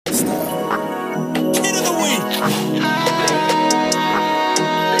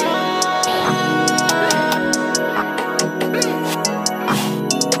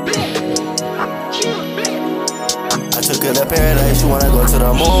paradise, you wanna go to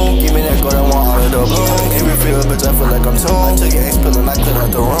the moon. Give me that gold, I want all of the bloom. Every feel, bitch, I feel like I'm tuned. I took your ex pill and I cleared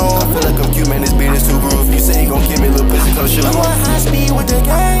out the room. I feel like I'm cute, man, this beat is too groove. You say you gon' kill me, little pussy, come shoot. I'm on high speed with the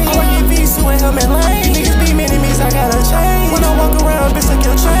game. I want your V2 and helmet lane. Niggas be mini-me's, I gotta change. When I walk around, bitch, I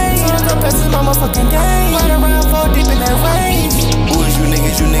kill chain. So I'm passing my motherfucking game. Ride around, fall deep in that range. Who is you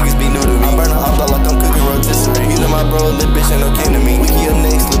niggas be new to me. I'm burning off like I'm cooking rotisserie. You know my bro, little bitch ain't no kin to me. We keep up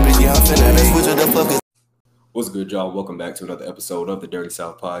next, little bitch, yeah, I'm finna be. Switch with the focus. What's good, y'all? Welcome back to another episode of the Dirty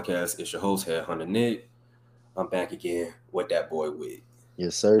South Podcast. It's your host, Headhunter Nick. I'm back again with that boy Wicc.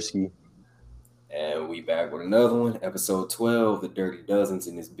 Yes, sirski. And we back with another one, episode 12, the Dirty Dozens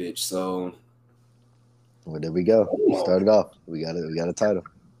in this bitch. So, well, there we go. Started off. We got a title.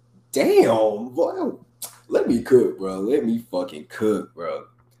 Damn, boy. Let me cook, bro. Let me fucking cook, bro.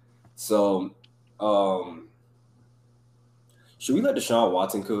 So, should we let Deshaun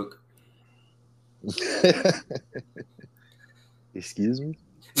Watson cook? Excuse me?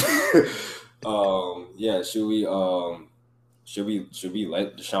 Yeah, should we let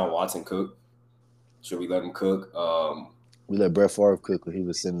Deshaun Watson cook? Should we let him cook? We let Brett Favre cook when he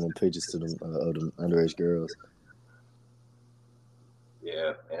was sending them pictures to them underage girls.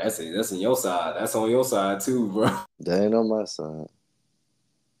 Yeah, and that's on your side. That's on your side too, bro. That ain't on my side.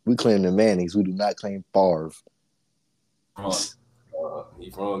 We claim the Mannings. We do not claim Favre.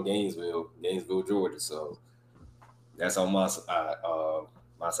 He's from Gainesville, Georgia. So that's on my side.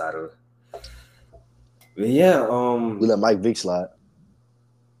 My side of it. But yeah, we let Mike Vick slide.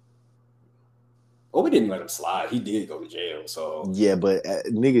 Oh, we didn't let him slide. He did go to jail. So yeah, but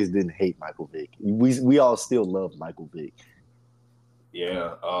niggas didn't hate Michael Vick. We all still love Michael Vick.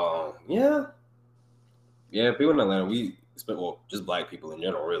 Yeah, yeah. People in Atlanta, just black people in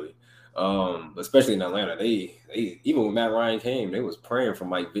general, really. But especially in Atlanta, they even when Matt Ryan came, they was praying for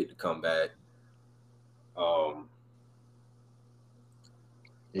Mike Vick to come back.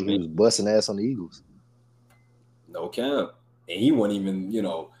 He was busting ass on the Eagles. No cap, and he wasn't even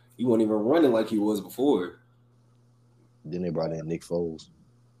running like he was before. Then they brought in Nick Foles.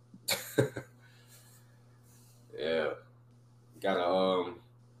 Yeah, gotta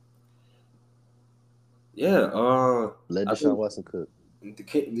let Deshaun Watson cook.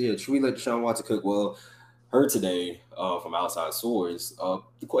 Yeah, should we let Deshaun Watson cook? Well, heard today from outside source,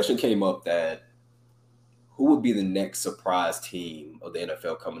 the question came up that who would be the next surprise team of the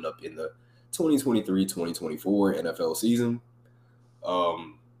NFL coming up in the 2023-2024 NFL season?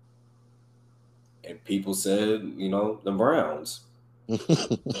 And people said, the Browns. Hell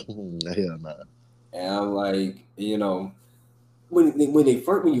nah. And I'm like,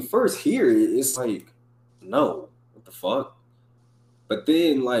 when you first hear it, it's like, no, what the fuck? But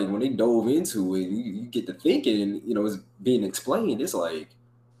then, like, when they dove into it, you get to thinking, and, it's being explained. It's like,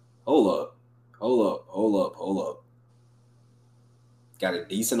 hold up. Got a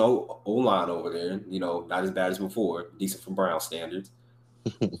decent O-line over there, not as bad as before, decent from Brown standards.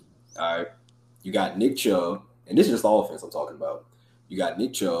 All right. You got Nick Chubb, and this is just the offense I'm talking about. You got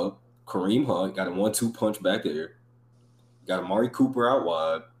Nick Chubb, Kareem Hunt, got a 1-2 punch back there. You got Amari Cooper out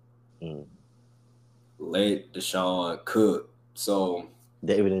wide. Let Deshaun cook. So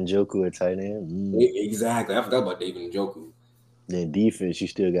David Njoku at tight end. Exactly. I forgot about David Njoku. Then defense, they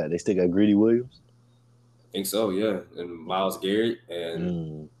still got Greedy Williams. I think so, yeah. And Myles Garrett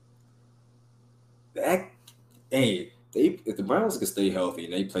and if the Browns can stay healthy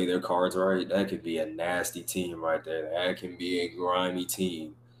and they play their cards right, that could be a nasty team right there. That can be a grimy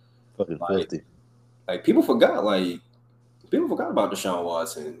team. Fucking filthy. Like people forgot about Deshaun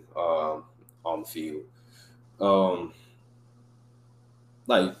Watson on the field.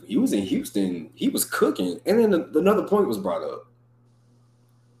 Like he was in Houston, he was cooking, and then another point was brought up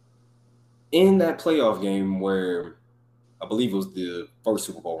in that playoff game where I believe it was the first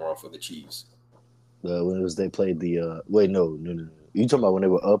Super Bowl run for the Chiefs. When they played the no. You talking about when they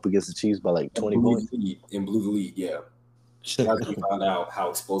were up against the Chiefs by like 20 points? And blew the lead, yeah. That's when we found out how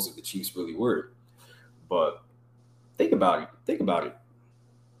explosive the Chiefs really were. But think about it.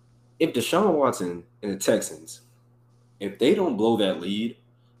 If Deshaun Watson and the Texans, if they don't blow that lead,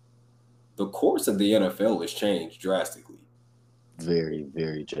 the course of the NFL has changed drastically. Very,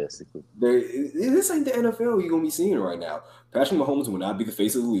 very drastically. This ain't the NFL you're going to be seeing right now. Patrick Mahomes will not be the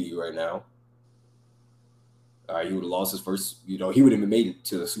face of the league right now. He would have lost his first, he would have made it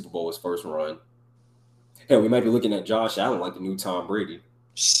to the Super Bowl his first run. Hell, we might be looking at Josh Allen like the new Tom Brady.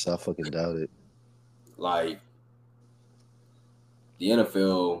 I fucking doubt it. Like, the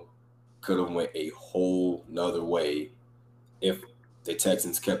NFL could have went a whole nother way if the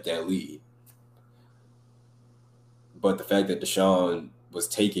Texans kept that lead. But the fact that Deshaun was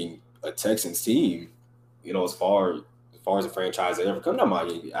taking a Texans team, as far far as the franchise that ever come. No,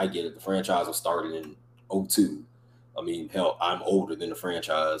 I get it. The franchise was started in 2002. I mean, hell, I'm older than the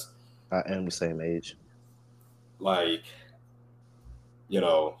franchise. I am the same age. Like,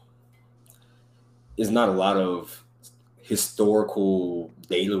 there's not a lot of historical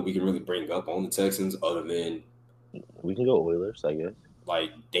data we can really bring up on the Texans other than we can go Oilers, I guess.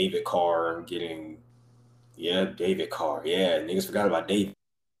 Like David Carr getting, David Carr. Yeah, niggas forgot about David.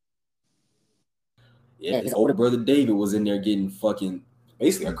 Yeah, his older brother David was in there getting fucking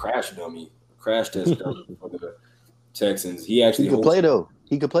basically a crash test dummy for the Texans. He could play though.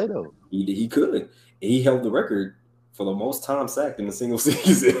 He could. And he held the record for the most time sacked in a single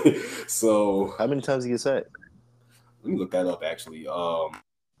season. So how many times did he get sacked? Let me look that up actually.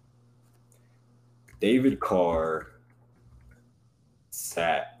 David Carr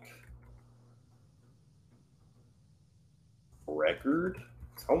sack record.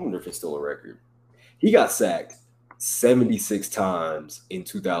 I wonder if it's still a record. He got sacked 76 times in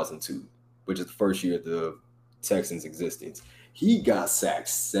 2002, which is the first year of the Texans' existence. He got sacked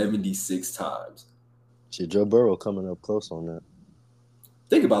 76 times. Shit, Joe Burrow coming up close on that.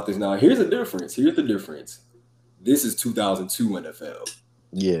 Think about this now. Here's the difference. This is 2002 NFL.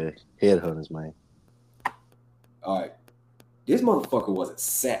 Yeah, headhunters, man. All right. This motherfucker wasn't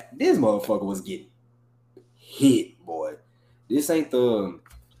sacked. This motherfucker was getting hit, boy. This ain't the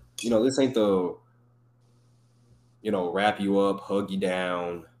wrap you up, hug you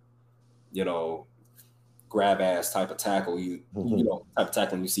down, grab ass type of tackle type of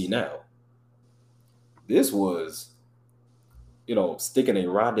tackling you see now. This was, sticking a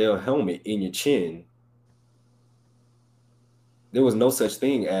Rodell helmet in your chin. There was no such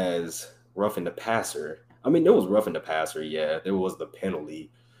thing as roughing the passer. I mean, there was roughing the passer, yeah. There was the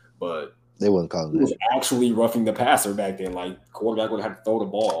penalty, but they wasn't calling it. Was actually roughing the passer back then. Like, quarterback would have to throw the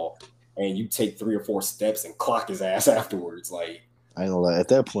ball, and you take 3 or 4 steps and clock his ass afterwards. Like, I ain't gonna lie. At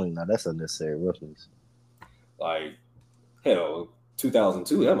that point, now that's unnecessary roughness. Like, hell,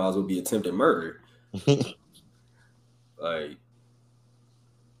 2002, that might as well be attempted murder. Like,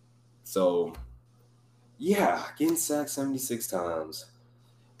 so, yeah, getting sacked 76 times.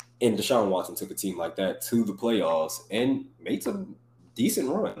 And Deshaun Watson took a team like that to the playoffs and made some decent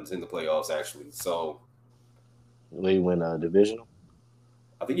runs in the playoffs, actually. So, he win divisional?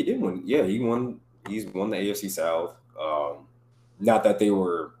 I think he did win. Yeah, he's won the AFC South. Not that they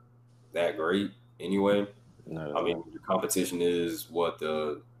were that great anyway. No. I mean, the competition is what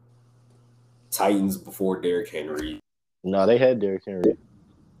the Titans before Derrick Henry. No, they had Derrick Henry.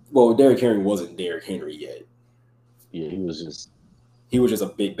 Well, Derrick Henry wasn't Derrick Henry yet. Yeah, he was just a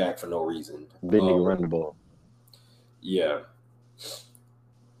big back for no reason. Big nigga run the ball. Yeah.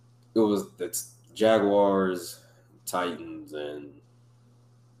 That's Jaguars, Titans, and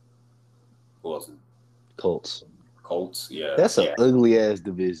who else? Colts, yeah. That's an ugly ass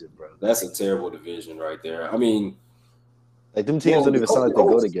division, bro. That's a terrible division right there. I mean, like them teams don't even sound like they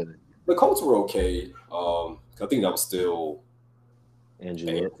go together. The Colts were okay. I think that was still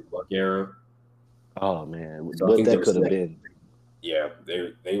Andrew Luck era. Oh man, So what that could have been. Yeah,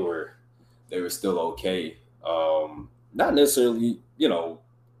 they were still okay. Not necessarily, they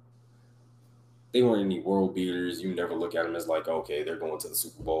weren't any world beaters. You never look at them as like, okay, they're going to the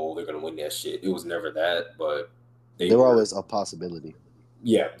Super Bowl, they're going to win that shit. It was never that, but they were always a possibility.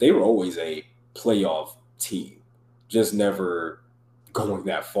 Yeah, they were always a playoff team, just never going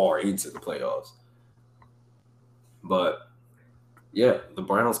that far into the playoffs. But yeah, the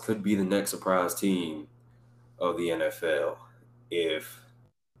Browns could be the next surprise team of the NFL if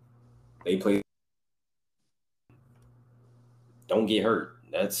they play. Don't get hurt.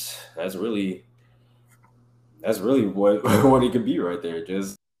 That's really what it could be right there.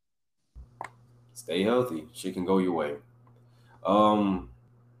 Just stay healthy. Shit can go your way.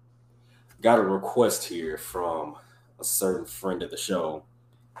 Got a request here from a certain friend of the show.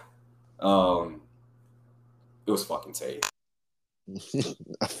 It was fucking Tay.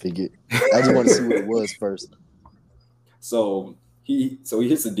 I figured. I just want to see what it was first. So he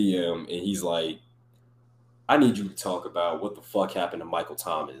hits a DM and he's like, I need you to talk about what the fuck happened to Michael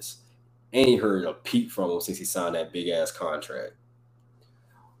Thomas. Ain't heard a peep from him since he signed that big ass contract.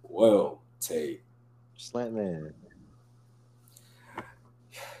 Well, Tay. Slant man.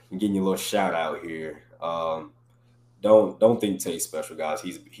 I'm getting you a little shout out here. Don't think Tay's special, guys.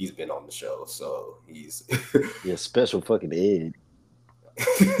 He's been on the show, so he's yeah, special fucking Ed.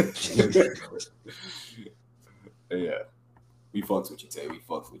 Yeah, we fucks with you, Tay. We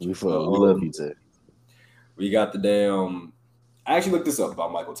fucks with you. We love you, Tay. We got the damn. I actually looked this up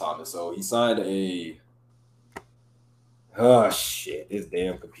about Michael Thomas. So he signed a. Oh shit! This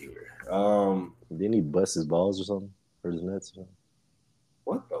damn computer. Didn't he bust his balls or something? for the Nets.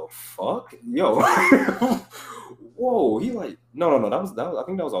 What the fuck, yo? Whoa, he like no. That was I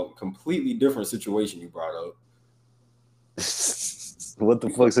think that was a completely different situation you brought up. What the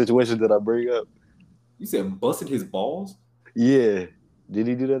fuck situation did I bring up? You said busted his balls. Yeah, did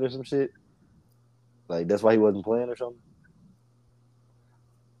he do that or some shit? Like that's why he wasn't playing or something.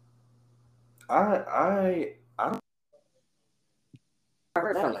 I don't.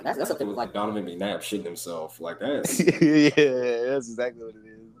 That's something with like Donovan McNabb shitting himself. Like that's Yeah, that's exactly what it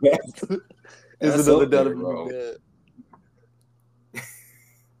is. It's another Donovan McNabb.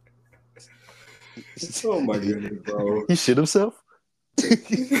 Oh my goodness, bro. He shit himself?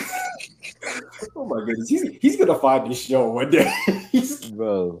 Oh my goodness. He's gonna find this show one day.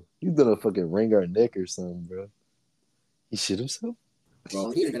 Bro, he's gonna fucking wring our neck or something, bro. He shit himself?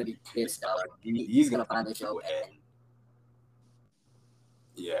 Bro, he's gonna be pissed off. He's gonna find the show and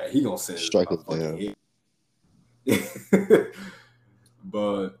yeah, he gonna send strike a it fucking hit.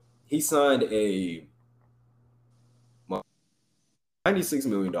 But he signed a $96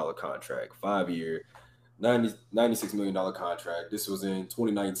 million contract, 5-year, $96 million contract. This was in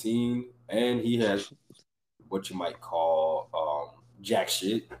 2019, and he has what you might call jack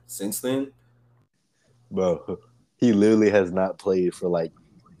shit since then. Bro, he literally has not played for like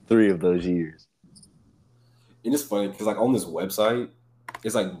 3 of those years. And it's funny because like on this website,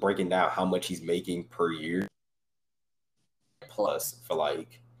 it's like breaking down how much he's making per year plus for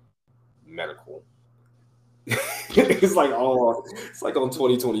like medical. It's like on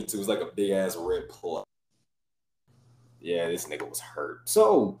 2022. It's like a big ass red plus. Yeah, this nigga was hurt.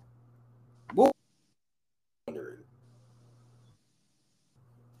 So what wondering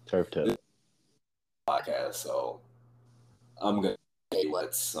Turf toe. podcast, so I'm gonna say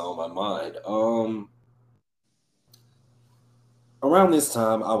what's on my mind. Around this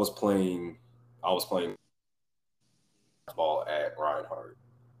time I was playing ball at Reinhardt.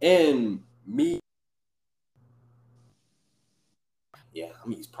 And me, yeah,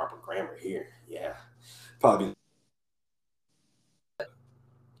 I'm gonna use proper grammar here. Yeah. Probably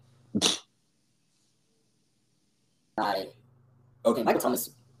okay, Michael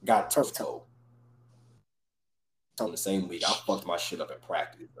Thomas got turf toe on the same week. I fucked my shit up in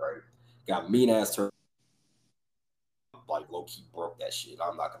practice, right? Got mean ass turf, like low key broke that shit.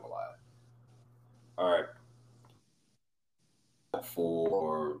 I'm not gonna lie. All right.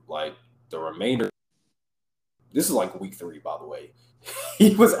 For like the remainder, this is like week 3, by the way.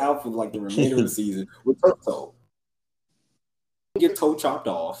 He was out for like the remainder of the season with turf toe. He didn't get toe chopped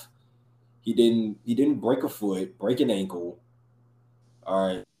off. He didn't break a foot, break an ankle. All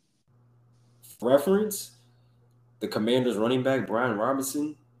right. For reference, the Commanders running back, Brian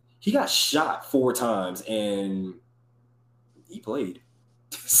Robinson, he got shot 4 times and he played.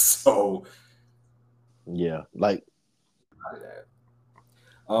 So yeah, like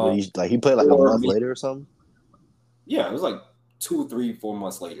he played like a month later or something. Yeah, it was like 2, 3, 4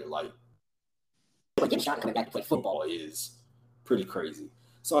 months later. Like getting shot coming back to play football is pretty crazy.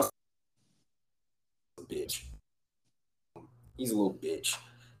 So I a bitch. He's a little bitch.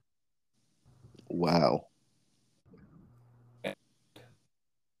 Wow. And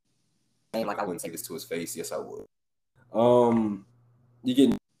like I wouldn't say this to his face. Yes, I would. You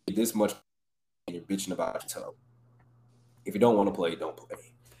getting this much and you're bitching about your toe. If you don't want to play, don't play.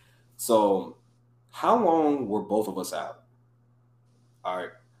 So how long were both of us out? All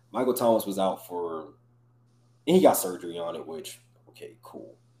right. Michael Thomas was out and he got surgery on it, which, okay,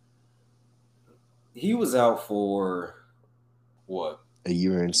 cool. He was out for what? A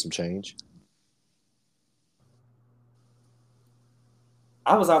year and some change.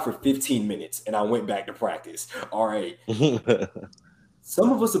 I was out for 15 minutes and I went back to practice. All right.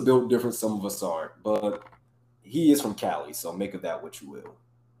 Some of us are built different, some of us aren't, but he is from Cali, so make of that what you will.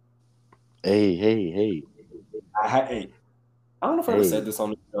 Hey. I don't know if I ever said this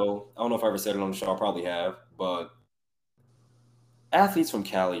on the show. I don't know if I ever said it on the show. I probably have, but athletes from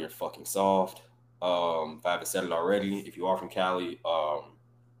Cali are fucking soft. If I haven't said it already, if you are from Cali,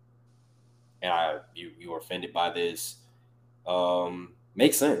 and you are offended by this,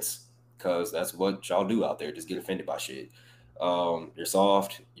 makes sense because that's what y'all do out there. Just get offended by shit. You're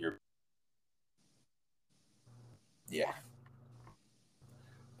soft. Yeah.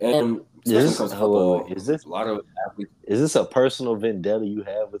 And is this a lot of athletes? Is this a personal vendetta you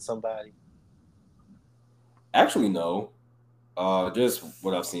have with somebody? Actually, no. Just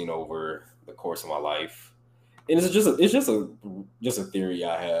what I've seen over the course of my life, and it's just a theory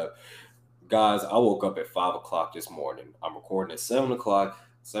I have. Guys, I woke up at 5 o'clock this morning. I'm recording at 7 o'clock,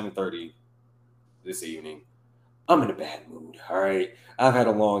 7:30 this evening. I'm in a bad mood. All right, I've had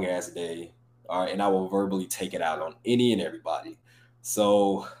a long ass day. All right, and I will verbally take it out on any and everybody.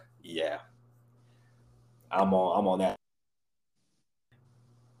 So yeah, I'm on that.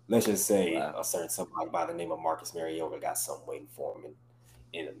 Let's just say a certain somebody by the name of Marcus Mariota got something waiting for him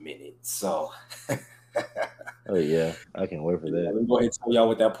in a minute. So Oh yeah, I can't wait for that. Let me go ahead and tell y'all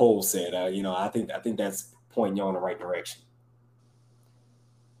what that poll said. I think that's pointing y'all in the right direction.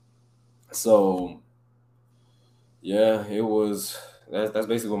 So yeah, it was that's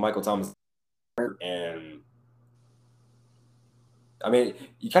basically what Michael Thomas, and I mean,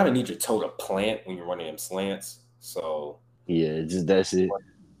 you kind of need your toe to plant when you're running them slants. So yeah, just that's it.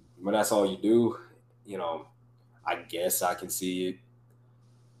 When that's all you do, I guess I can see it.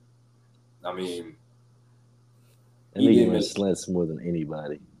 I mean, he did make slants more than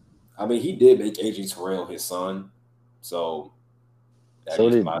anybody. I mean, he did make AJ Terrell his son, so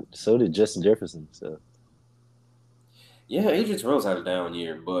did Justin Jefferson. So yeah, AJ Terrell's had a down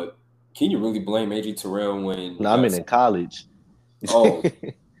year, but can you really blame AJ Terrell when? No, I mean in college. Oh,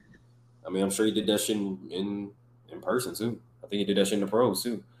 I mean, I'm sure he did that shit in person too. I think he did that shit in the pros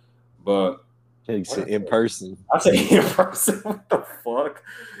too. But in person, I say in person. What the fuck?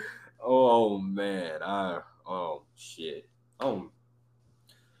 Oh man, oh shit. I'm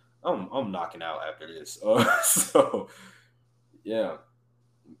knocking out after this. So yeah,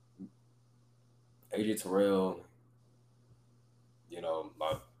 AJ Terrell,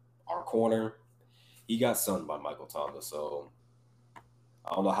 our corner, he got sunned by Michael Thomas. So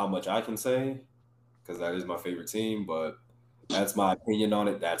I don't know how much I can say because that is my favorite team, but that's my opinion on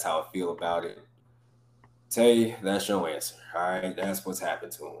it. That's how I feel about it. Tay, that's your answer. All right, that's what's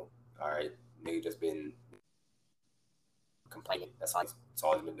happened to him. All right, nigga just been complaining. That's all he's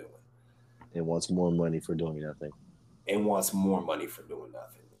been doing. And wants more money for doing nothing.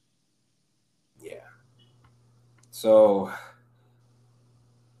 Yeah. So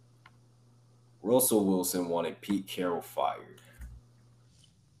Russell Wilson wanted Pete Carroll fired.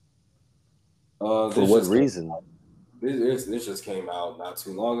 For what reason? This just came out not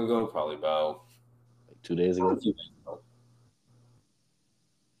too long ago, probably about 2 days ago.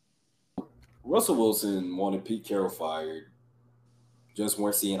 Russell Wilson wanted Pete Carroll fired. Just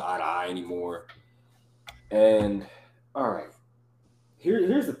weren't seeing eye to eye anymore. And all right,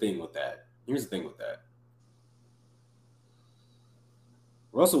 here's the thing with that.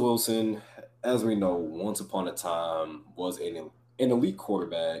 Russell Wilson, as we know, once upon a time was an elite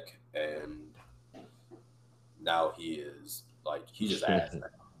quarterback, and now he is he's just ass.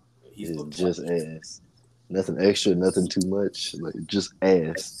 He's just ass. Nothing extra, nothing too much. Just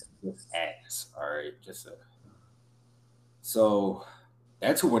ass. Just ass. All right, so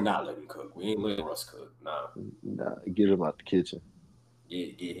that's who we're not letting cook. We ain't letting Russ cook. Nah, get him out the kitchen.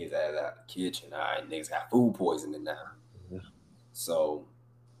 Get his ass out the kitchen. All right, niggas got food poisoning now. Yeah. So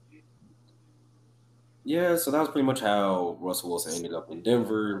yeah, so that was pretty much how Russell Wilson ended up in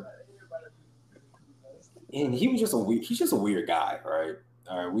Denver. And he's just a weird guy, right?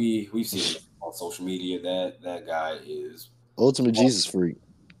 All right, we've seen it on social media that guy is ultimate Jesus freak.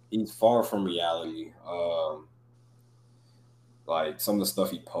 He's far from reality. Some of the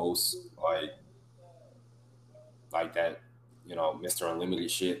stuff he posts, like that, Mr.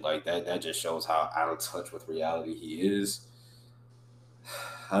 Unlimited shit, like that just shows how out of touch with reality he is.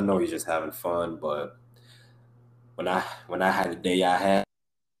 I know he's just having fun, but when I had the day I had,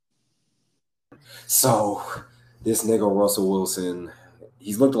 so this nigga Russell Wilson,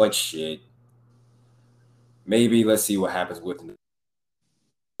 he's looked like shit. Maybe let's see what happens with him,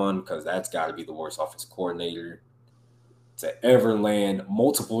 because that's got to be the worst offensive coordinator to ever land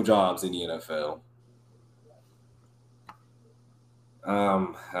multiple jobs in the NFL.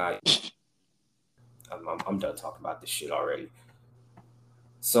 I'm done talking about this shit already.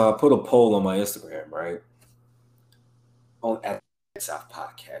 So I put a poll on my Instagram, right? At South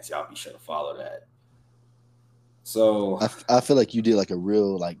Podcast, y'all be sure to follow that. So I feel like you did a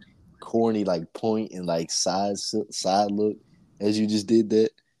real corny point and side look as you just did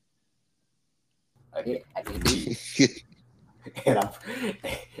that. I did. and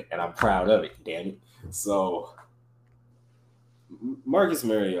I'm proud of it, damn it. So Marcus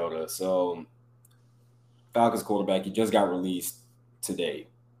Mariota, so Falcons quarterback, he just got released today.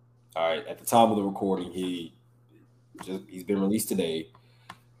 All right, at the time of the recording, he's been released today.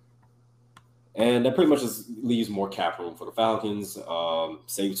 And that pretty much just leaves more cap room for the Falcons.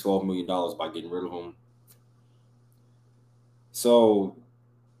 Save $12 million by getting rid of him. So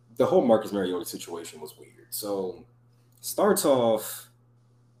the whole Marcus Mariota situation was weird. So starts off,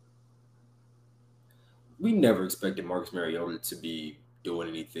 we never expected Marcus Mariota to be doing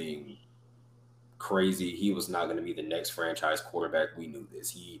anything crazy. He was not going to be the next franchise quarterback. We knew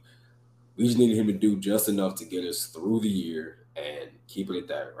this. We We just needed him to do just enough to get us through the year and keep it at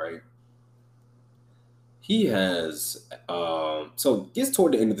that, right? He has so gets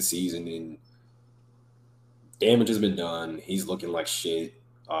toward the end of the season and damage has been done. He's looking like shit.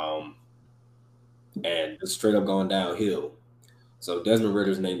 And it's straight up going downhill. So Desmond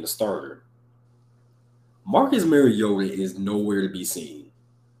Ritter's named the starter. Marcus Mariota is nowhere to be seen.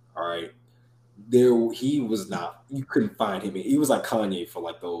 All right. He was not, you couldn't find him. He was like Kanye for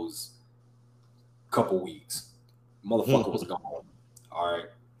like those couple weeks. Motherfucker was gone. All right.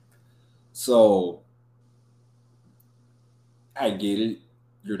 So I get it.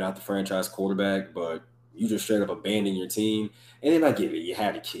 You're not the franchise quarterback, but you just straight up abandon your team. And then I get it. You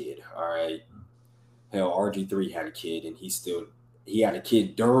had a kid. All right. Hell, RG3 had a kid, and he had a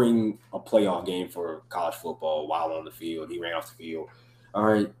kid during a playoff game for college football while on the field. He ran off the field. All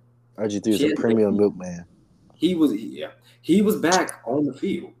right. RG3 is a premium milkman. He was back on the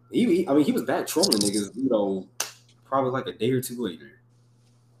field. He was back trolling niggas, probably like a day or two later.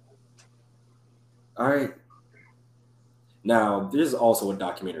 All right. Now, there's also a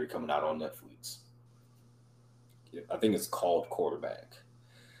documentary coming out on Netflix. I think it's called Quarterback.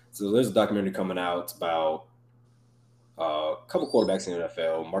 So there's a documentary coming out about a couple quarterbacks in the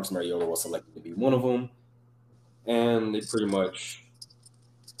NFL. Marcus Mariota was selected to be one of them. And they pretty much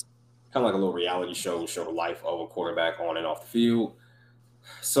kind of like a little reality show the life of a quarterback on and off the field.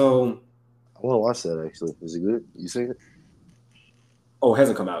 So I want to watch that, actually. Is it good? You seen it? Oh, it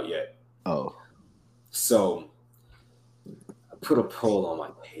hasn't come out yet. Oh. So I put a poll on my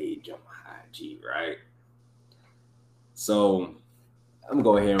page on my IG, right? So I'm going to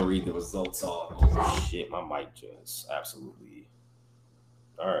go ahead and read the results off. Oh, shit, my mic just absolutely.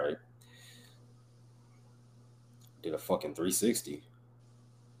 All right. Did a fucking 360.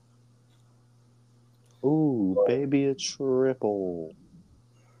 Ooh, baby, a triple.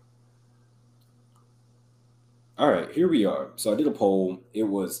 All right, here we are. So I did a poll. It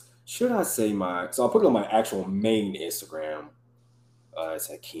was, should I say so I put it on my actual main Instagram. It's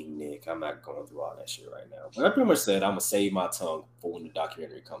at King Nick. I'm not going through all that shit right now. But I pretty much said I'm going to save my tongue for when the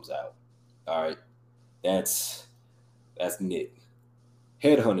documentary comes out. All right. That's Nick.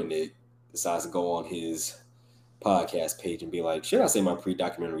 Headhunter Nick decides to go on his podcast page and be like, should I say my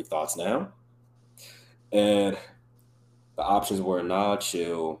pre-documentary thoughts now? And the options were nah,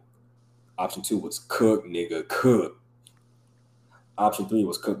 chill. Option 2 was cook, nigga, cook. Option 3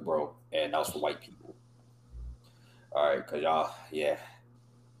 was cook, bro. And that was for white people. All right, because y'all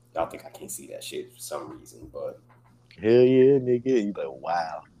think I can't see that shit for some reason, but. Hell yeah, nigga. You like,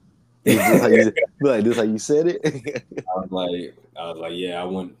 wow. This how you said it? I was like, yeah, I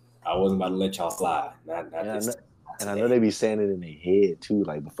wasn't about to let y'all slide. Not this. And I know they be saying it in their head too,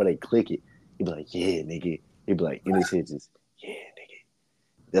 like before they click it. He be like, yeah, nigga. He be like, in his head, just, yeah, nigga.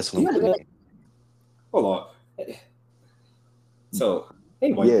 That's what I'm clicking. Hold on. So,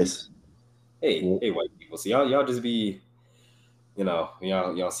 hey, white people. Hey, white people. So y'all just be,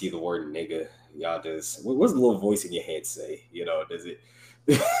 y'all see the word nigga. Y'all just, what's the little voice in your head say? Does it?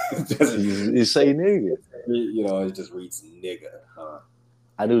 It say nigga. It just reads nigga, huh?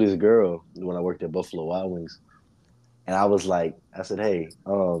 I knew this girl when I worked at Buffalo Wild Wings, and I said, hey,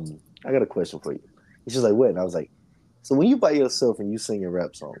 I got a question for you. And she's like, what? And I was like, so when you by yourself and you sing a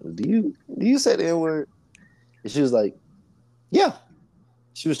rap song, do you say the N-word? And she was like, yeah.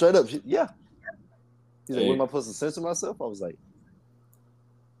 She was straight up, yeah. He's like, what am I supposed to censor myself? I was like,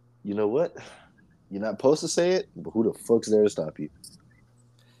 you know what? You're not supposed to say it, but who the fuck's there to stop you?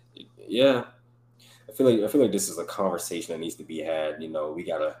 Yeah. I feel like this is a conversation that needs to be had. I think we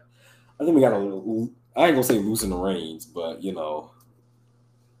gotta, I ain't gonna say loosen the reins, but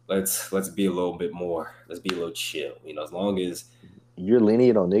let's be a little bit more, let's be a little chill, as long as you're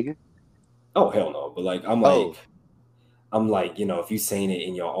lenient on nigga. Oh hell no. But I'm like, if you saying it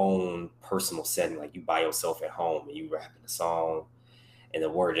in your own personal setting, like you by yourself at home and you rapping a song and the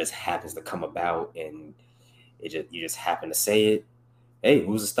word just happens to come about and you just happen to say it, hey,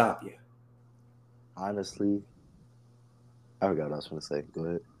 who's to stop you? Honestly, I forgot what I was going to say. Go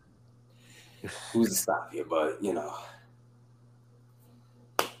ahead. Who's to stop you? But you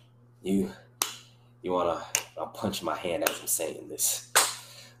wanna, I'll punch my hand as I'm saying this.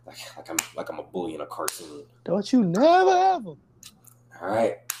 Like I'm a bully in a cartoon. Don't you never ever. All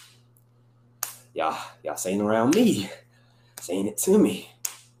right. Y'all saying around me, saying it to me.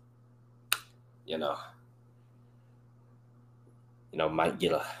 Might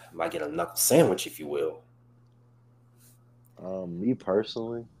get a knuckle sandwich, if you will. Me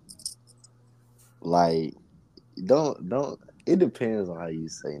personally, like, don't. It depends on how you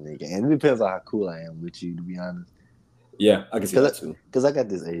say nigga, and it depends on how cool I am with you, to be honest. Yeah, I can see that too. Because I got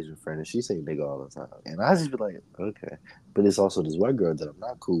this Asian friend and she say nigga all the time. And I just be like, okay. But it's also this white girl that I'm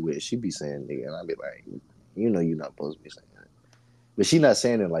not cool with. She be saying nigga. And I be like, you know you're not supposed to be saying that. But she not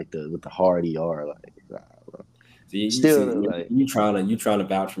saying it like with the hard ER. Like, nah, bro. You trying to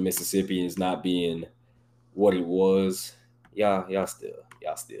vouch for Mississippi as not being what it was. Y'all still.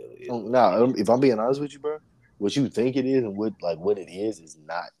 Now, if I'm being honest with you, bro, what you think it is and what it is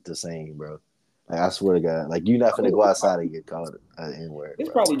not the same, bro. Like I swear to God, like you're not finna go outside and get caught N-word. It's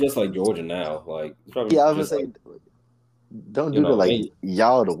probably just like Georgia now. Like I was gonna say, don't do that. Like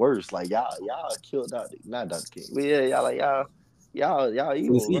y'all the worst. Like y'all killed not Dr. King. But yeah, y'all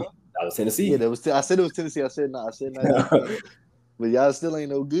evil, bro. That was Tennessee. Yeah, I said it was Tennessee. I said not. But y'all still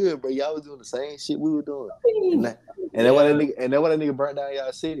ain't no good, bro. Y'all was doing the same shit we were doing. And that's why that nigga burnt down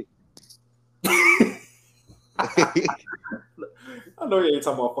y'all city. I know you ain't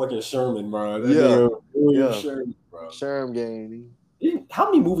talking about fucking Sherman, bro. Sherman, bro. Sherman game. How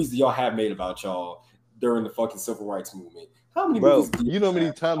many movies do y'all have made about y'all during the fucking civil rights movement? How many movies you know how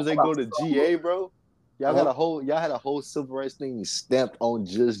many times they go to GA, bro? Y'all had a whole civil rights thing stamped on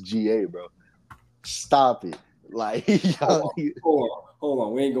just GA, bro. Stop it. Like hold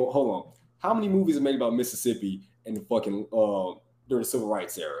on. We ain't going. Hold on. How many movies are made about Mississippi in the fucking during the civil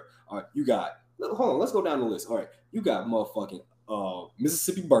rights era? All right, you got. Hold on. Let's go down the list. All right, you got motherfucking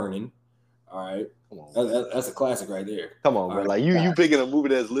Mississippi Burning. All right, that's a classic right there. Come on, bro. Like you picking a movie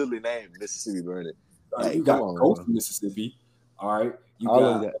that's literally named Mississippi Burning. Right, you got Ghost of Mississippi. All right, you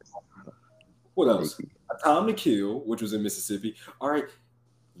got what else? A Time to Kill, which was in Mississippi. All right,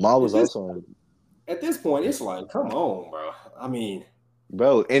 Ma was also on. At this point, it's like, come on, bro. I mean,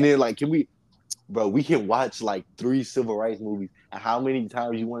 bro, and then like, we can watch like 3 civil rights movies, and how many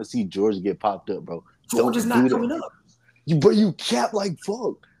times you want to see George get popped up, bro? George is not coming up. You cap like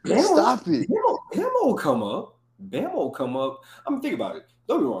fuck. Stop it. Bama will come up. I mean, think about it.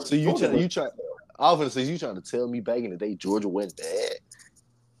 Don't be wrong. So you trying? I was gonna say you trying to tell me back in the day Georgia went bad?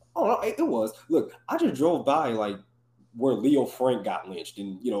 Oh, no, it was. Look, I just drove by like where Leo Frank got lynched,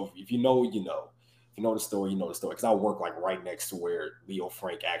 and if you know, you know. If you know the story, you know the story. Because I work like right next to where Leo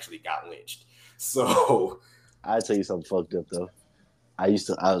Frank actually got lynched. So I'll tell you something fucked up though.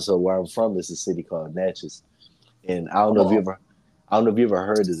 So where I'm from is a city called Natchez, and I don't know if you ever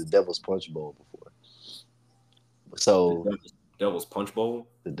heard of the Devil's Punch Bowl before. So Devil's Punch Bowl.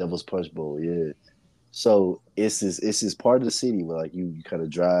 The Devil's Punch Bowl, yeah. So it's this part of the city where like you kind of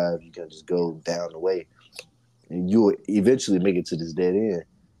drive, you kind of just go down the way, and you will eventually make it to this dead end.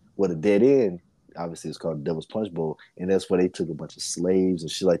 Well, the dead end, obviously, it's called the Devil's Punch Bowl, and that's where they took a bunch of slaves and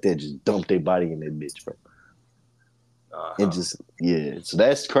shit like that, just dumped their body in that bitch, bro. And just so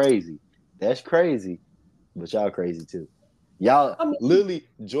that's crazy. That's crazy, but y'all crazy too. Y'all literally,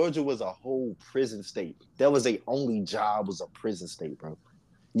 Georgia was a whole prison state. That was their only job, was a prison state, bro.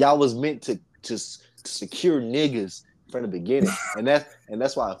 Y'all was meant to secure niggas from the beginning, and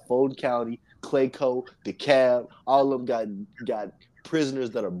that's why Fulton County, Clayco, DeKalb, all of them got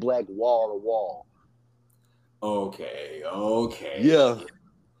prisoners that are black wall to wall. Okay. Yeah.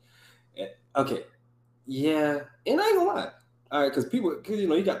 Okay. Yeah. And I ain't gonna lie. All right, because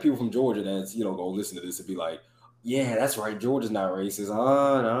you got people from Georgia that's gonna listen to this and be like, yeah, that's right, Georgia's not racist. No,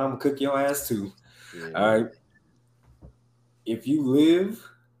 I'm gonna cook your ass too. Yeah. All right. If you live,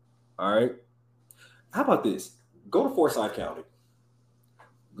 all right. How about this? Go to Forsyth County.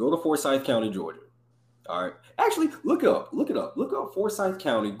 Georgia. All right. Actually, look it up. Look up Forsyth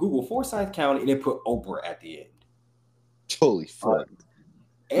County. Google Forsyth County, and then put Oprah at the end. Holy fuck!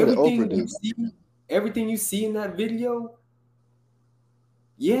 Everything you see in that video,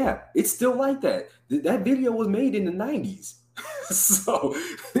 yeah, it's still like that. That video was made in the 90s, so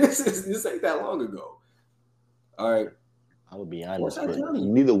this ain't that long ago. All right. I would be honest, but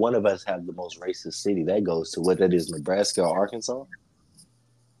neither one of us have the most racist city. That goes to what that is, Nebraska or Arkansas?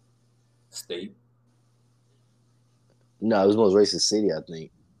 State. No, it was the most racist city, I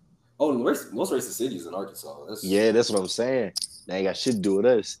think. Oh, the most racist city is in Arkansas. That's what I'm saying. They ain't got shit to do with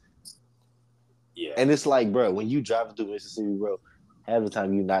us. Yeah. And it's like, bro, when you driving through Mississippi, bro, half the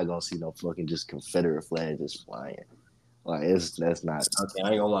time you're not gonna see no fucking just Confederate flag just flying. Like that's not. Okay,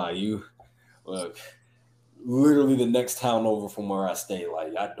 I ain't gonna lie. You look. Literally the next town over from where I stay,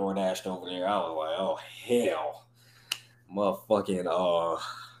 like I DoorDashed over there. I was like, oh hell, motherfucking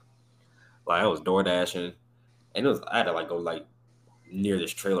like I was DoorDashing, and I had to like go like near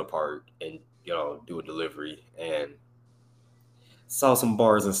this trailer park and do a delivery, and saw some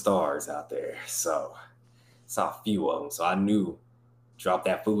bars and stars out there. So saw a few of them. So I knew drop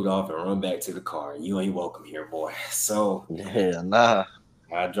that food off and run back to the car. You ain't welcome here, boy. So yeah, nah.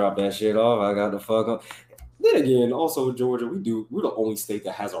 I dropped that shit off. I got the fuck up. Then again, also Georgia, we're the only state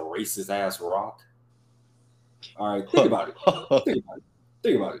that has a racist ass rock. All right, think about it.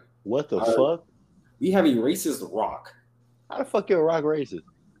 Think about it. What the fuck? We have a racist rock. How the fuck your rock racist?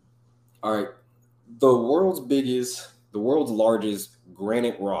 All right, the world's largest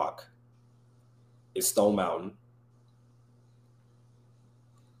granite rock is Stone Mountain.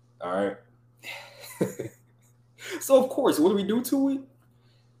 All right. So of course, what do we do to it?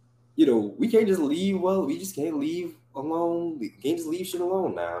 We can't just leave. Well, we just can't leave alone. We can't just leave shit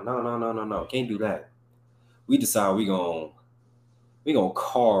alone now. No. Can't do that. We decide we gonna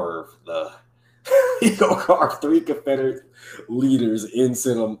carve we gonna carve 3 Confederate leaders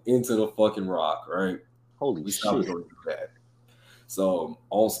into the fucking rock, right? Holy we shit! We're gonna do that. So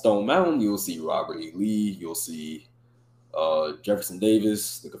on Stone Mountain, you'll see Robert E. Lee. You'll see Jefferson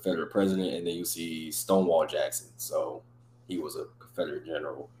Davis, the Confederate president, and then you see Stonewall Jackson. So he was a Confederate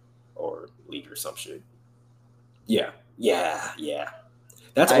general or leader or some shit. Yeah.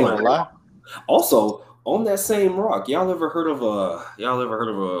 That's all I lie. Also, on that same rock, y'all ever heard of a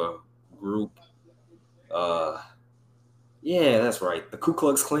group? Yeah, that's right, the Ku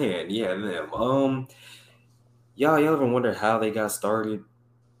Klux Klan. Yeah, them. Y'all ever wonder how they got started?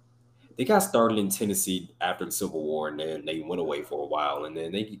 They got started in Tennessee after the Civil War, and then they went away for a while, and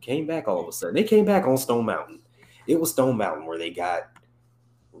then they came back all of a sudden. They came back on Stone Mountain. It was Stone Mountain where they got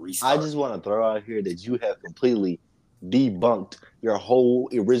restarted. I just want to throw out here that you have completely debunked your whole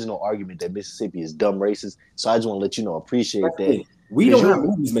original argument that Mississippi is dumb racist. So I just want to let you know, appreciate that. We don't have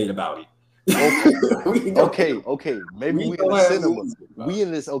movies made about it. Okay. Maybe we in the cinema. We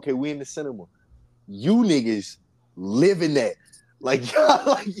in the cinema. You niggas live in that. Like y'all,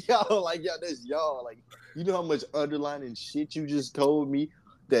 that's y'all. Like, you know how much underlining shit you just told me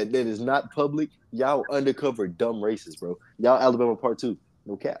that is not public? Y'all undercover dumb racists, bro. Y'all Alabama Part 2.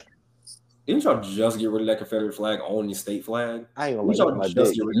 No cap. Didn't y'all just get rid of that Confederate flag on your state flag? I ain't gonna let you on my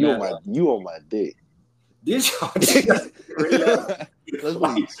dick. You on my dick. Did y'all just get rid of that?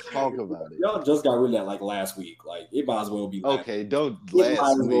 Let's talk about it. Y'all just got rid of that like last week. Like, it might as well be last okay, week. Don't it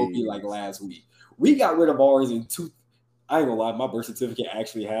might as well be like last week. We got rid of ours in I ain't gonna lie, my birth certificate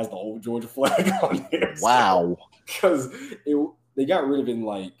actually has the old Georgia flag on there. Wow. Because they got rid of it in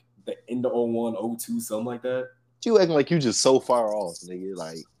like the end of 01, 02, something like that. You acting like you just so far off, nigga.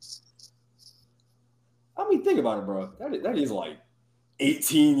 Like, I mean, think about it, bro. That is like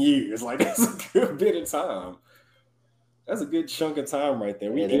 18 years. Like, that's a good bit of time. That's a good chunk of time right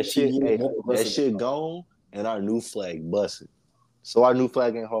there. That shit gone, and our new flag busted. So our new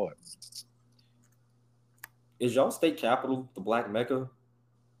flag ain't hard. Is y'all state capital the Black Mecca?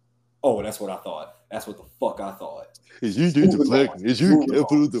 Oh, that's what I thought. That's what the fuck I thought. Is you did the Black? Is your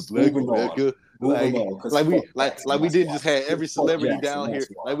capital the Black Mecca? Like we didn't just have every celebrity down here.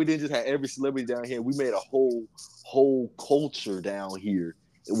 Like we didn't just have every celebrity down here. We made a whole culture down here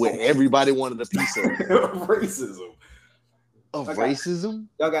where everybody wanted a piece of racism. Racism?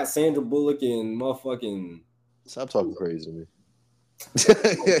 Y'all got Sandra Bullock and motherfucking. Stop talking crazy to me. Let's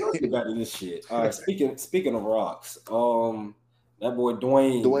get back to this shit. All right, speaking of rocks, that boy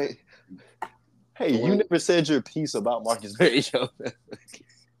Dwayne. Hey, you never said your piece about Marcus Mariota.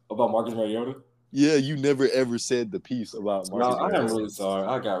 About Marcus Mariota? Yeah, you never ever said the piece about Marcus Mariota. I'm really sorry.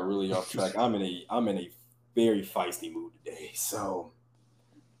 I got really off track. I'm in a very feisty mood today. So,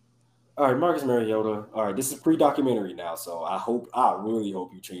 all right, Marcus Mariota. All right, this is pre-documentary now, so I really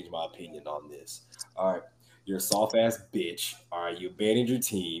hope you change my opinion on this. All right. You're a soft ass bitch. All right, you abandoned your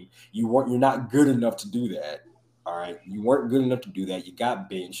team. You're not good enough to do that. All right, you weren't good enough to do that. You got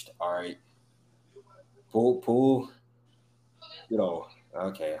benched. All right, pull.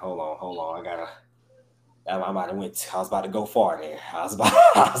 Okay, hold on. I was about to go far there. I was about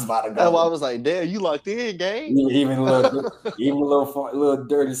to go. That's why I was like, damn, you locked in, gang. Even a little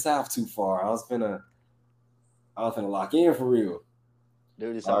dirty south too far. I was finna lock in for real.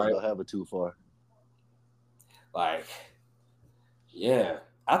 Dirty south don't have it too far. Like, yeah,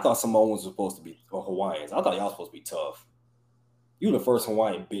 I thought Samoans were supposed to be, or Hawaiians. I thought y'all supposed to be tough. You the first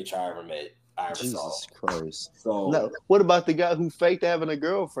Hawaiian bitch I ever met. Jesus Christ. So, now, what about the guy who faked having a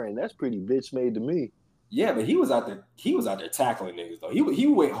girlfriend? That's pretty bitch made to me. Yeah, but he was out there tackling niggas though. He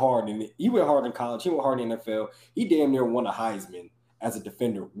went hard in college. He went hard in the NFL. He damn near won a Heisman as a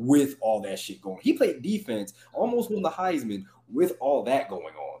defender with all that shit going. He played defense, almost won the Heisman with all that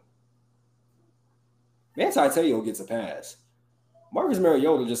going on. Manti Te'o gets a pass. Marcus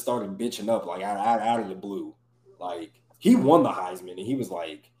Mariota just started bitching up like out of the blue. Like, he won the Heisman and he was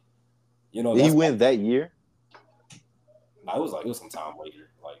like, did he win that year? No, it was some time later.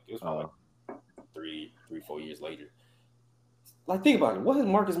 Like, it was probably like 3-4 years later. Like, think about it. What has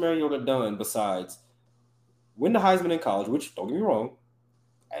Marcus Mariota done besides win the Heisman in college, which don't get me wrong,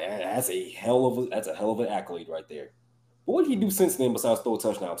 that's a hell of an accolade right there. But what did he do since then besides throw a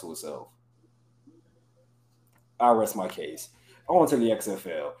touchdown to himself? I rest my case. On to the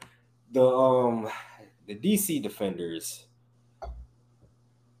XFL. The DC Defenders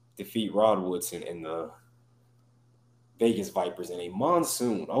defeat Rod Woodson and the Vegas Vipers in a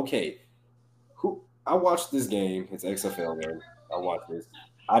monsoon. Okay, I watched this game. It's an XFL game. I watched this.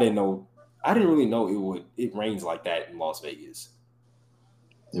 I didn't really know it rains like that in Las Vegas.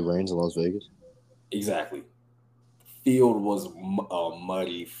 It rains in Las Vegas? Exactly. The field was a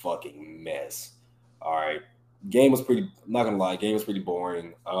muddy fucking mess. All right. Game was pretty, I'm not going to lie, game was pretty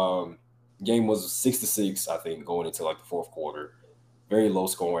boring. Game was 6-6, I think, going into like the fourth quarter. Very low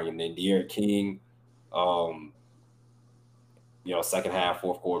scoring. And then De'Aaron King, second half,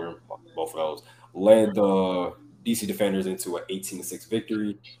 fourth quarter, both of those, led the DC Defenders into an 18-6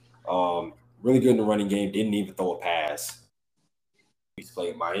 victory. Really good in the running game. Didn't even throw a pass. He's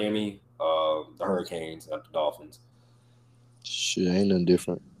played Miami, the Hurricanes, not the Dolphins. Shit, ain't nothing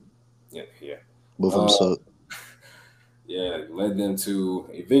different. Yeah. Both of them suck. Yeah, led them to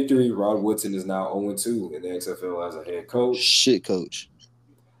a victory. Rod Woodson is now 0-2 in the XFL as a head coach. Shit coach.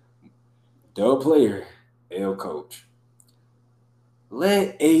 Dub player, L coach.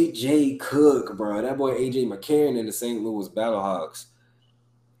 Let AJ cook, bro. That boy AJ McCarron in the St. Louis Battlehawks.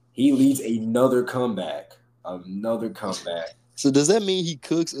 He leads another comeback. So does that mean he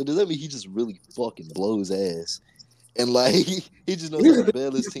cooks, or does that mean he just really fucking blows ass? And like he just knows how to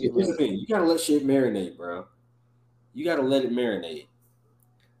bail his team Here's the out. thing. You gotta let shit marinate, bro. You gotta let it marinate.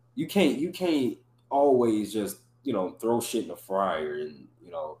 You can't always just, throw shit in the fryer and,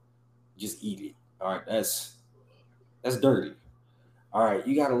 just eat it. All right, that's dirty. All right,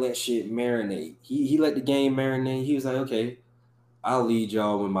 you gotta let shit marinate. He let the game marinate. He was like, okay, I'll lead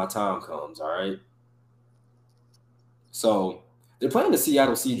y'all when my time comes. All right. So they're playing the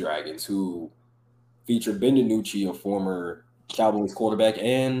Seattle Sea Dragons, who feature Ben DiNucci, a former Cowboys quarterback,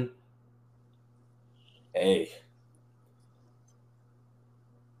 and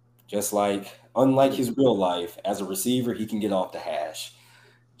unlike his real life, as a receiver, he can get off the hash.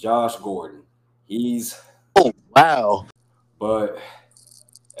 Josh Gordon. Oh, wow. But,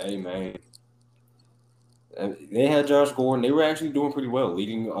 hey, man. They had Josh Gordon. They were actually doing pretty well,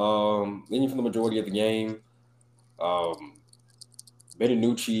 leading for the majority of the game. Ben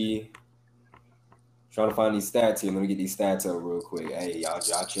DiNucci, trying to find these stats here. Let me get these stats up real quick. Hey,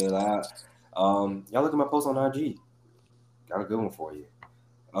 y'all chill out. Y'all look at my post on IG. Got a good one for you.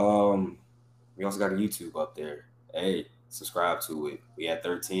 We also got a YouTube up there. Hey, subscribe to it. We had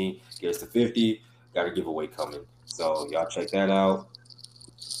 13. Get us to 50. Got a giveaway coming. So y'all check that out.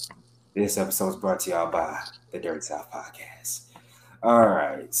 This episode is brought to y'all by the Dirty South Podcast. All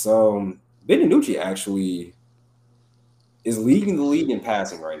right. So Ben DiNucci actually is leading the league in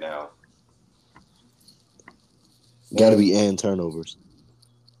passing right now. Got to be and turnovers.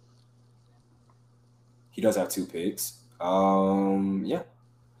 He does have 2 picks.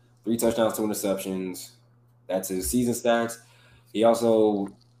 3 touchdowns, 2 interceptions. That's his season stats. He also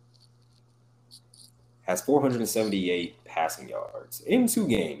has 478 passing yards in 2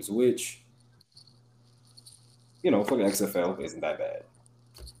 games, which, for the XFL isn't that bad.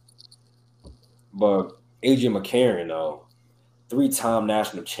 But AJ McCarron, though, 3-time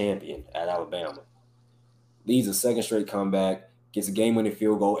national champion at Alabama, leads a second straight comeback, gets a game-winning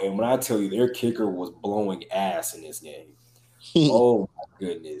field goal, and when I tell you their kicker was blowing ass in this game, oh my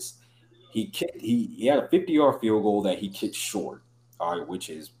goodness, he had a 50-yard field goal that he kicked short, all right, which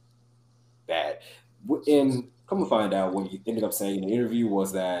is bad. And come to find out, what he ended up saying in the interview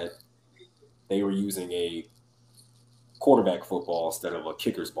was that they were using a quarterback football instead of a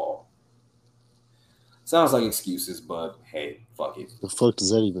kicker's ball. Sounds like excuses, but hey, fuck it. The fuck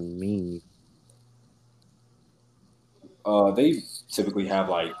does that even mean? They typically have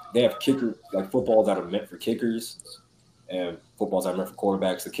kicker footballs that are meant for kickers and footballs that are meant for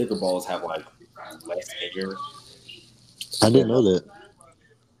quarterbacks. The kicker balls have less air. I didn't know that.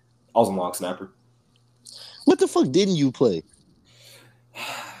 I was a long snapper. What the fuck didn't you play?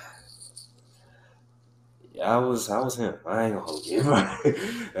 Yeah, I was him. I ain't gonna hold you.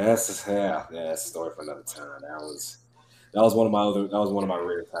 That's a story for another time. That was one of my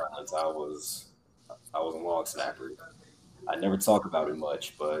rare talents. I was a long snapper. I never talk about it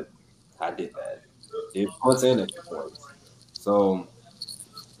much, but I did that. Did punts and extra points. So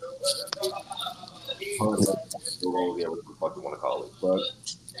whatever the fuck you want to call it. But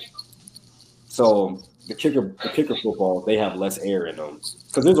so the kicker football, they have less air in them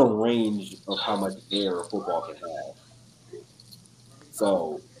because there's a range of how much air a football can have.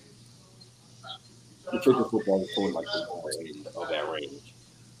 So the kicker football is toward like the lower end of that range.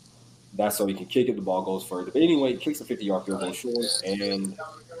 That's so he can kick it, the ball goes further. But anyway, he kicks a 50-yard field goal short, and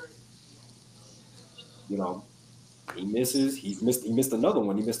he misses. He missed another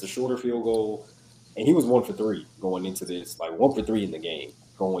one. He missed a shorter field goal, and he was 1 for 3 going into this, like 1 for 3 in the game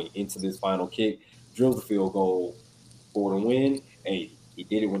going into this final kick. Drills the field goal for the win. Hey, he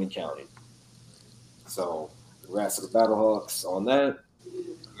did it when it counted. So, congrats to the Battlehawks on that.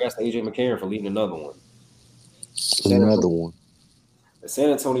 Congrats to AJ McCarron for leading another one. Another one. The San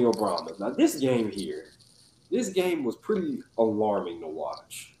Antonio Brahmas. Now, this game was pretty alarming to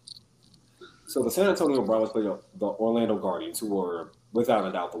watch. So, the San Antonio Brahmas played the Orlando Guardians, who are, without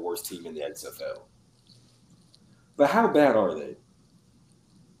a doubt, the worst team in the XFL. But how bad are they?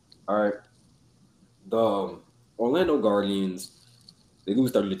 All right. The Orlando Guardians, they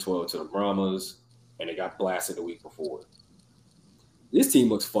lose 30-12 to the Brahmas, and they got blasted the week before. This team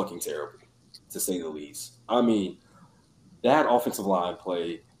looks fucking terrible, to say the least. I mean, that offensive line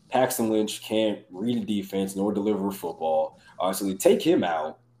play, Paxton Lynch can't read a defense nor deliver a football. So they take him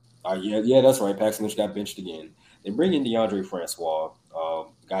out. Yeah, that's right. Paxton Lynch got benched again. They bring in DeAndre Francois,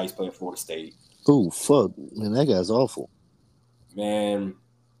 guy who's playing Florida State. Oh, fuck. Man, that guy's awful. Man,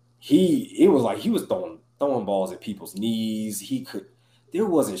 it was like he was throwing balls at people's knees. There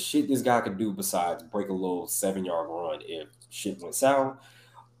wasn't shit this guy could do besides break a little 7-yard run if shit went south.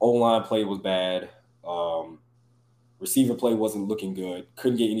 O-line play was bad. Receiver play wasn't looking good.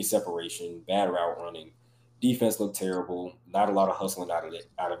 Couldn't get any separation. Bad route running. Defense looked terrible. Not a lot of hustling out of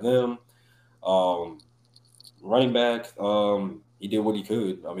them. Running back, he did what he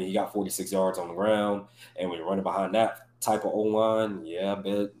could. I mean, he got 46 yards on the ground. And when you're running behind that type of O-line, yeah, I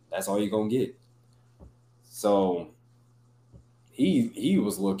bet that's all you're going to get. So he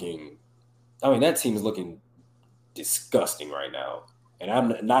was looking – I mean, that team is looking disgusting right now. And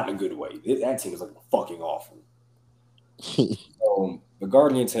I'm not in a good way. That team is looking fucking awful. The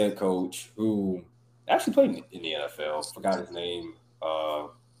Guardians head coach, who actually played in the NFL, forgot his name.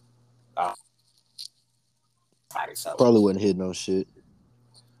 Probably wouldn't hit no shit.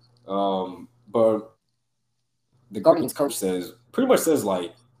 But the Guardians coach pretty much says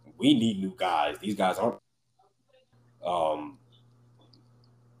like, we need new guys. These guys aren't.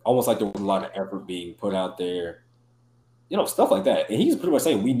 Almost like there was a lot of effort being put out there. Stuff like that. And he's pretty much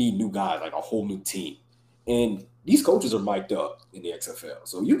saying we need new guys, like a whole new team. And these coaches are mic'd up in the XFL.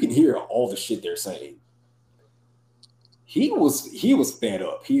 So you can hear all the shit they're saying. He was fed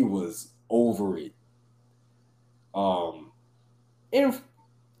up. He was over it. And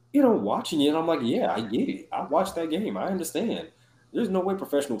watching it, I'm like, yeah, I get it. I watched that game. I understand. There's no way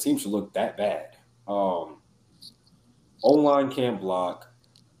professional teams should look that bad. O-line can't block.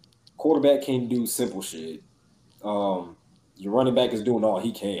 Quarterback can't do simple shit. Your running back is doing all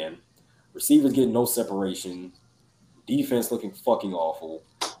he can. Receivers getting no separation. Defense looking fucking awful.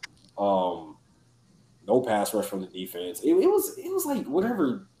 No pass rush from the defense. It was like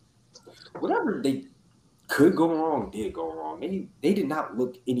whatever they could go wrong did go wrong. They did not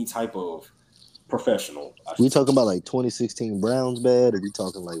look any type of professional. We talking about like 2016 Browns bad, or we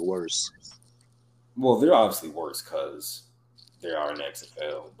talking like worse? Well, they're obviously worse because they are in the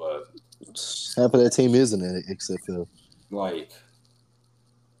XFL, but half of that team is in the XFL. Like,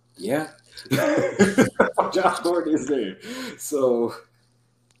 yeah. Josh Gordon is there. So,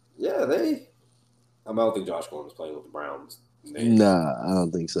 yeah, I don't think Josh Gordon was playing with the Browns. Nah, I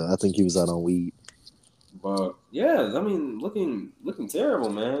don't think so. I think he was out on weed. But, yeah, I mean, looking terrible,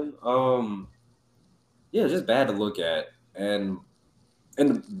 man. Yeah, just bad to look at. And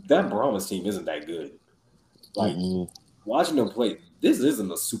that Brahmas team isn't that good. Like, watching them play, this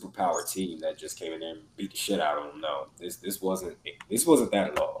isn't a superpower team that just came in there and beat the shit out of them. No, this wasn't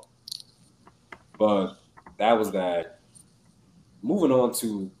that at all. But that was that. Moving on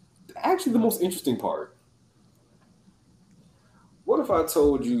to actually the most interesting part. What if I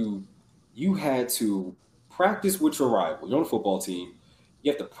told you you had to practice with your rival? You're on a football team.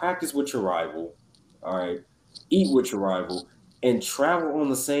 You have to practice with your rival, all right, eat with your rival, and travel on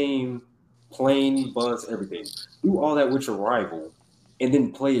the same plane, bus, everything. Do all that with your rival, and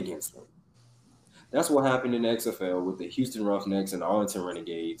then play against them. That's what happened in the XFL with the Houston Roughnecks and the Arlington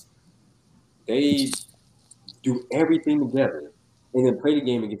Renegades. They do everything together and then play the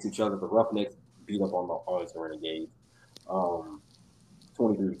game against each other. The Roughnecks beat up on the Arlington Renegades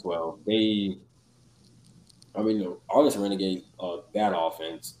 23-12. The Arlington Renegades, bad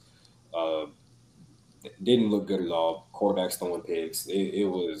offense. Didn't look good at all. Quarterbacks throwing picks. It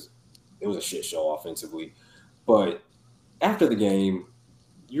was a shit show offensively. But after the game,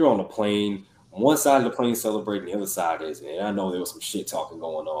 you're on a plane one side of the plane celebrating, the other side is, and I know there was some shit talking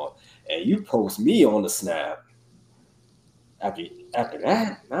going on, and you post me on the snap. After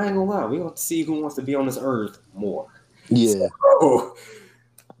that, I ain't gonna lie, we gonna see who wants to be on this earth more. Yeah. So,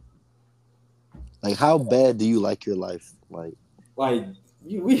 Like, how bad do you like your life? like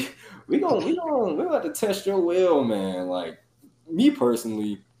we gonna have to test your will, man. Like me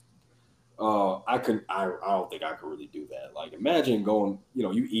personally, I don't think I could really do that. Like imagine going,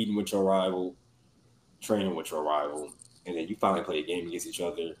 you eating with your rival, training with your rival, and then you finally play a game against each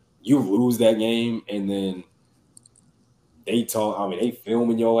other. You lose that game, and then they talk. I mean, they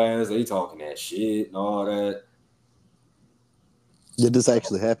filming your ass. They talking that shit and all that. Did this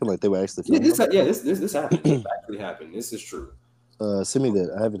actually happen? Like they were actually filming? This happened. This actually happened. This is true. Send me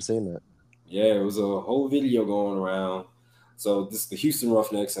that. I haven't seen that. Yeah, it was a whole video going around. So this is the Houston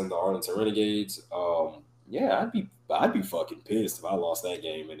Roughnecks and the Arlington Renegades. Yeah, I'd be fucking pissed if I lost that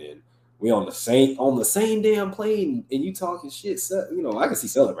game, and then we on the same damn plane, and you talking shit. I can see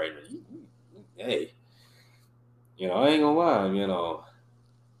celebrating. Hey, I ain't gonna lie.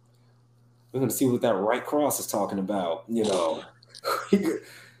 We're gonna see what that right cross is talking about. You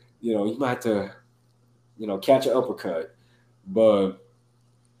might have to, catch an uppercut, but.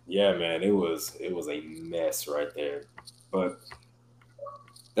 Yeah, man, it was a mess right there. But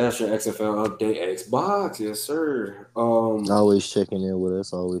that's your XFL update, Xbox, yes, sir. Always checking in with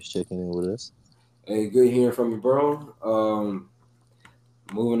us. Hey, good hearing from you, bro.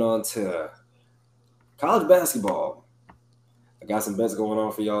 Moving on to college basketball. I got some bets going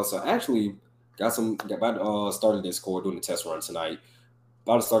on for y'all. So I actually about to start a Discord, doing a test run tonight.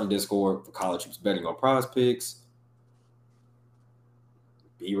 About to start a Discord for college hoops betting on Prize Picks.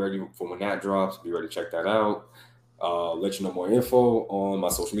 Be ready for when that drops. Be ready to check that out. Let you know more info on my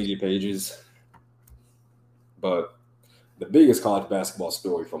social media pages. But the biggest college basketball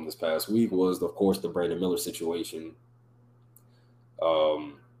story from this past week was, of course, the Brandon Miller situation.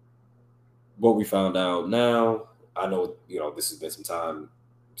 What we found out now, I know, this has been some time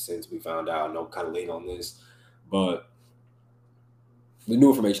since we found out. I know I'm kind of late on this, but the new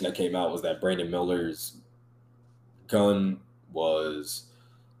information that came out was that Brandon Miller's gun was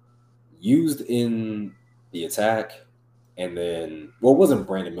used in the attack, and then, it wasn't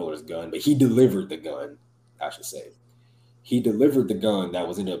Brandon Miller's gun, but he delivered the gun, I should say. He delivered the gun that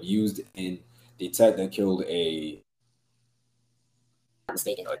was ended up used in the attack that killed a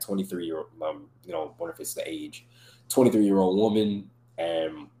 23-year-old, wonder if it's the age, 23-year-old woman,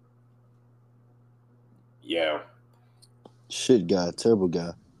 and yeah. Shit guy, terrible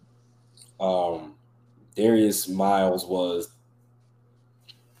guy. Darius Miles was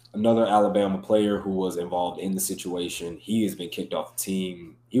another Alabama player who was involved in the situation. He has been kicked off the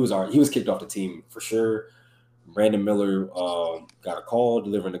team. He was kicked off the team for sure. Brandon Miller got a call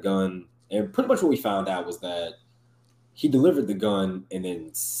delivering the gun, and pretty much what we found out was that he delivered the gun, and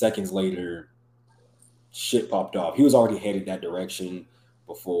then seconds later, shit popped off. He was already headed that direction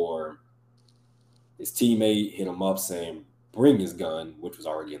before his teammate hit him up saying, "Bring his gun," which was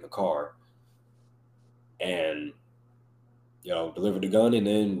already in the car, and delivered the gun, and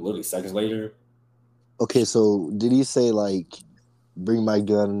then literally seconds later. Okay, so did he say bring my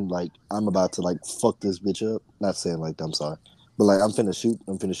gun, I'm about to fuck this bitch up? Not saying that, I'm sorry. But I'm finna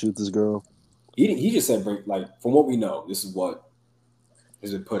shoot this girl. He just said bring, from what we know, this is what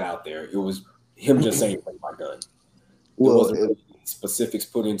has been put out there. It was him just saying bring my gun. There wasn't really specifics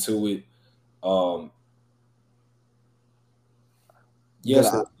put into it.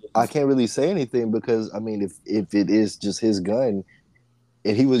 Yes, I can't really say anything because if it is just his gun,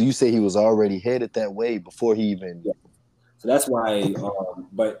 and you say he was already headed that way before he even. Yeah. So that's why.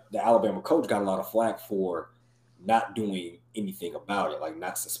 But the Alabama coach got a lot of flack for not doing anything about it,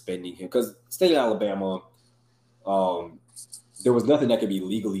 not suspending him, because state of Alabama, there was nothing that could be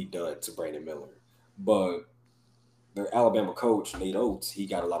legally done to Brandon Miller, but the Alabama coach Nate Oates, he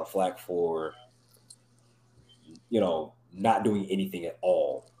got a lot of flack for not doing anything at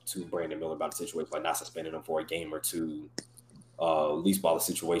all to Brandon Miller about the situation, not suspending him for a game or two, at least while the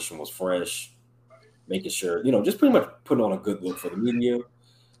situation was fresh, making sure, just pretty much putting on a good look for the media.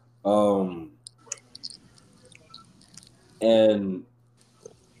 And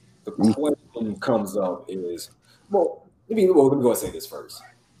the question comes up is, let me go and say this first.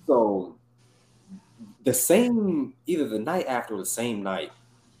 So either the night after or the same night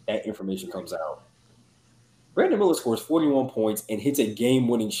that information comes out, Brandon Miller scores 41 points and hits a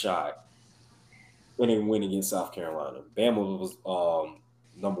game-winning shot when they win against South Carolina. Bama was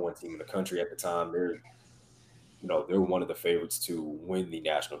number one team in the country at the time. They're one of the favorites to win the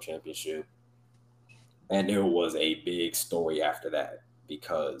national championship. And there was a big story after that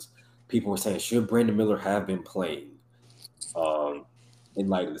because people were saying, should Brandon Miller have been playing in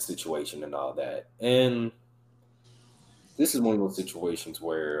light of the situation and all that? And this is one of those situations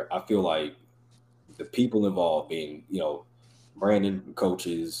where I feel like the people involved, being, Brandon,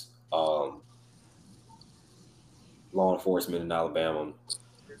 coaches, law enforcement in Alabama,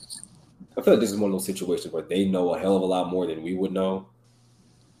 I feel like this is one of those situations where they know a hell of a lot more than we would know.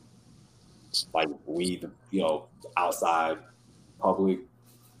 Like we, outside public.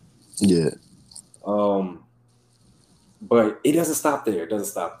 Yeah. But it doesn't stop there. It doesn't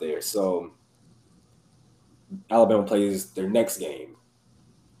stop there. So Alabama plays their next game.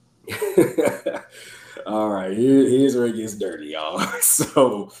 All right, here's where it gets dirty, y'all.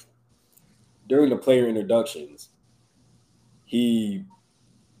 So during the player introductions, he,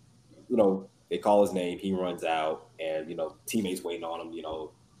 they call his name, he runs out, and teammates waiting on him. You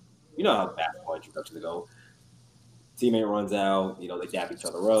know how basketball introductions go. Teammate runs out, they dap each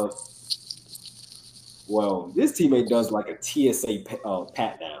other up. Well, this teammate does like a TSA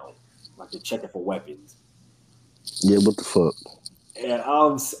pat down, like they're checking for weapons. Yeah, what the fuck? And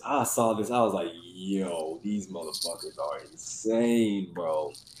I saw this, I was like, yo, these motherfuckers are insane,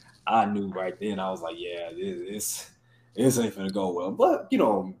 bro. I knew right then, I was like, yeah, this ain't gonna go well. But,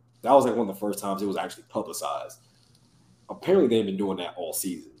 that was like one of the first times it was actually publicized. Apparently, they've been doing that all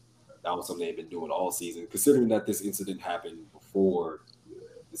season. That was something they've been doing all season, considering that this incident happened before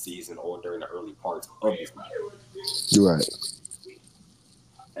the season or during the early parts of the season. You're right.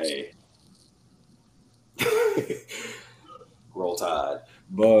 Hey. Roll Tide.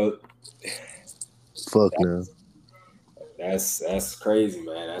 But fuck no. That's crazy,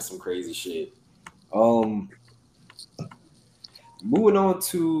 man. That's some crazy shit. Moving on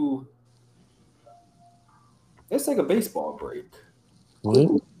to, let's take a baseball break.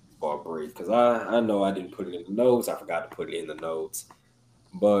 Baseball break, because I know I didn't put it in the notes. I forgot to put it in the notes.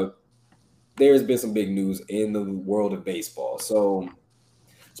 But there's been some big news in the world of baseball. So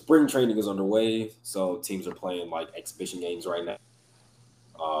spring training is underway. So teams are playing like exhibition games right now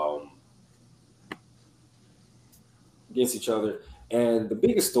against each other. And the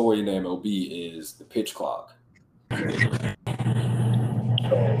biggest story in the MLB is the pitch clock.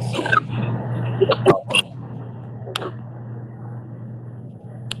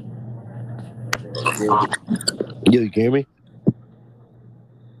 Yo, you hear me?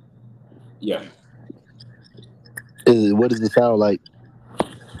 Yeah. What does it sound like?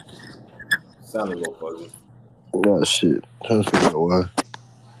 Sounded a little fuzzy. Oh, shit. I figure out why.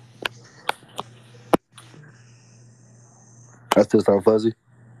 I still sound fuzzy?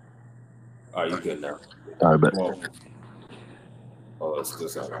 All right, you good now. All right, bet. Oh, it still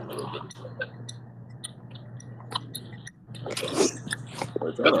sounds like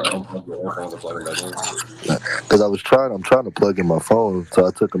because I'm trying to plug in my phone, so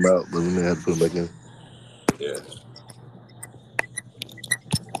I took them out, but then I had to put them back in. Yeah.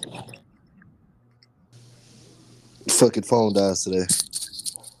 Fucking phone dies today.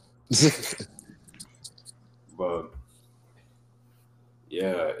 But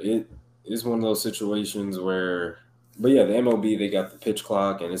yeah, it is one of those situations where, but yeah, the MLB, they got the pitch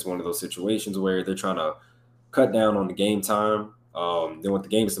clock, and it's one of those situations where they're trying to cut down on the game time. They want the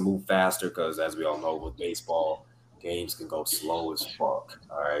games to move faster because, as we all know, with baseball, games can go slow as fuck.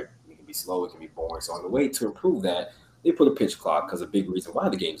 All right, it can be slow, it can be boring. So, on the way to improve that, they put a pitch clock, because a big reason why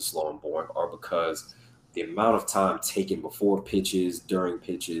the games are slow and boring are because the amount of time taken before pitches, during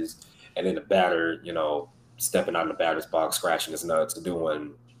pitches, and then the batter, stepping out in the batter's box, scratching his nuts,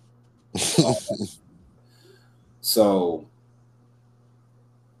 doing. So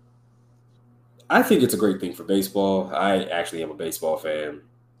I think it's a great thing for baseball. I actually am a baseball fan.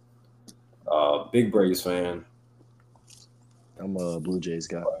 Big Braves fan. I'm a Blue Jays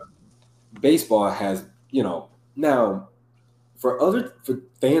guy. Baseball has, now for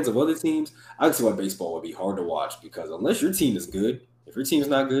fans of other teams, I can see why baseball would be hard to watch, because unless your team is good, if your team's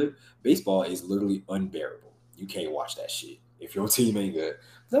not good, baseball is literally unbearable. You can't watch that shit if your team ain't good.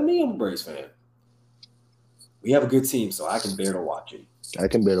 I'm a Braves fan. We have a good team, so I can bear to watch it. I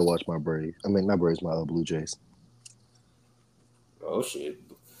can bear to watch my Braves. I mean, not Braves, my Blue Jays. Oh shit!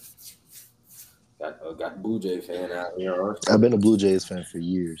 Got Blue Jay fan out here. I've been a Blue Jays fan for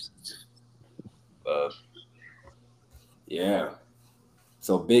years. Yeah.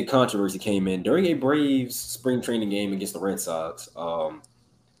 So big controversy came in during a Braves spring training game against the Red Sox.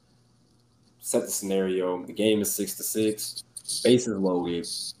 Set the scenario. The game is 6-6. Bases loaded.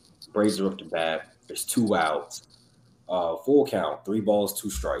 Braves are up to bat. There's 2 outs. Full count. 3 balls, 2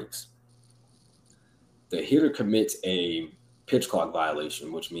 strikes. The hitter commits a pitch clock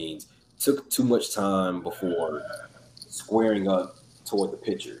violation, which means took too much time before squaring up toward the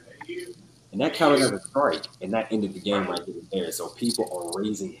pitcher. And that counted as a strike, and that ended the game right there. So people are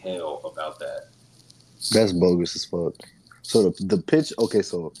raising hell about that. That's bogus as fuck. So the pitch. Okay,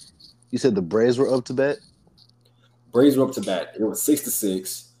 so you said the Braves were up to bat. Braves were up to bat. It was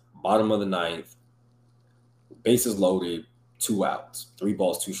 6-6, bottom of the ninth. Bases loaded, 2 outs, 3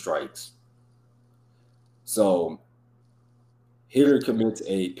 balls, 2 strikes. So hitter commits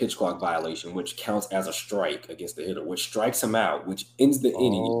a pitch clock violation, which counts as a strike against the hitter, which strikes him out, which ends the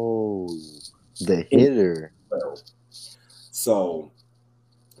inning. Oh, the hitter. So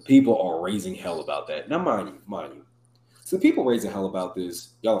people are raising hell about that. Now, mind you. So the people raising hell about this,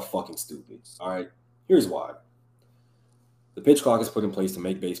 y'all are fucking stupid. All right. Here's why. The pitch clock is put in place to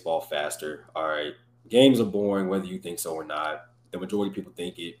make baseball faster. All right. Games are boring, whether you think so or not. The majority of people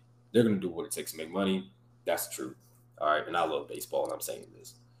think it. They're going to do what it takes to make money. That's the truth. All right. And I love baseball, and I'm saying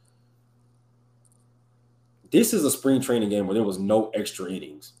this. This is a spring training game where there was no extra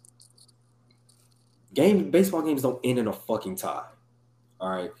innings. Baseball games don't end in a fucking tie. All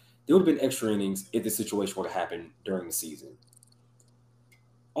right. There would have been extra innings if the situation would have happened during the season.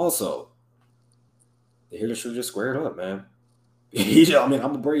 Also, the hitter should have just squared up, man. I'm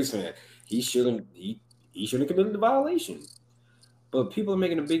a Braves fan. He shouldn't committed the violation. But people are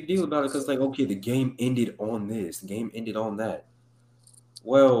making a big deal about it because, like, okay, the game ended on this. The game ended on that.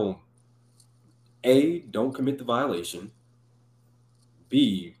 Well, A, don't commit the violation.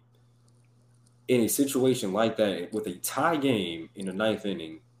 B, in a situation like that, with a tie game in the 9th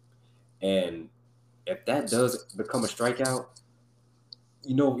inning, and if that does become a strikeout,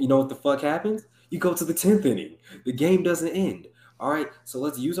 you know what the fuck happens? You go to the 10th inning. The game doesn't end. All right, so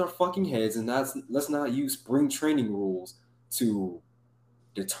let's use our fucking heads, and let's not use spring training rules to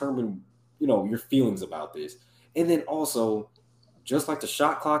determine, your feelings about this. And then also, just like the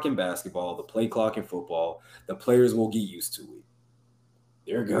shot clock in basketball, the play clock in football, the players will get used to it.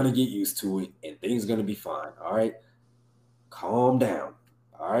 They're going to get used to it, and things are going to be fine. All right, calm down.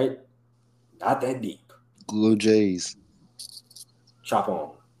 All right, not that deep. Blue Jays. Chop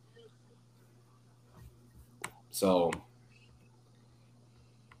on. So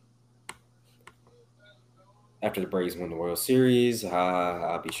after the Braves win the World Series,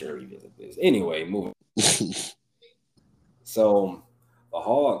 I'll be sure to revisit this. Anyway, moving. So the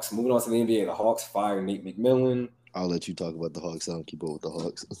Hawks, moving on to the NBA, the Hawks fired Nate McMillan. I'll let you talk about the Hawks. I don't keep up with the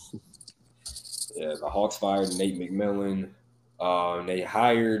Hawks. Yeah, the Hawks fired Nate McMillan. They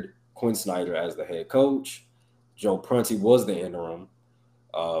hired Quinn Snyder as the head coach. Joe Prunty was the interim.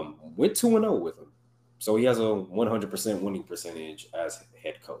 Went 2-0 with him. So he has a 100% winning percentage as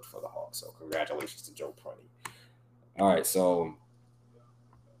head coach for the Hawks. So congratulations to Joe Prunty. All right, so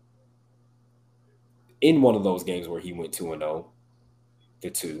in one of those games where he went 2-0, the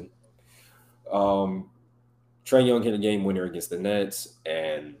 2, Trae Young hit a game winner against the Nets,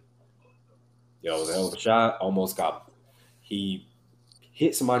 and it was a hell of a shot. He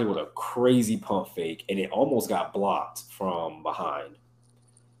hit somebody with a crazy pump fake, and it almost got blocked from behind.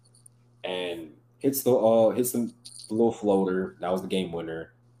 And hits the little floater. That was the game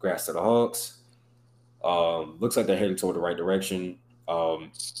winner. Congrats to the Hawks. Looks like they're headed toward the right direction.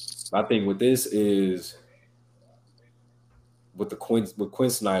 My thing with this is with Quinn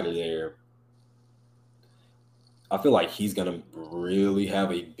Snyder there, I feel like he's gonna really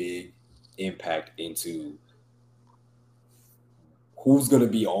have a big impact into who's gonna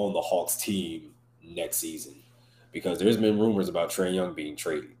be on the Hawks team next season, because there's been rumors about Trae Young being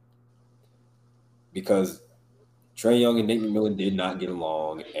traded. Because Trae Young and Nate McMillan did not get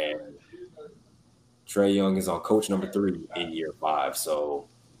along, and Trae Young is on coach number 3 in year 5. So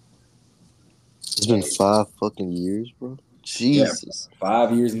it's been 5 fucking years, bro. Jesus. Yeah,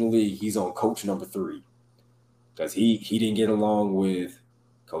 5 years in the league, he's on coach number 3. Because he didn't get along with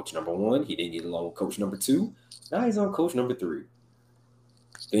coach number 1. He didn't get along with coach number 2. Now he's on coach number 3.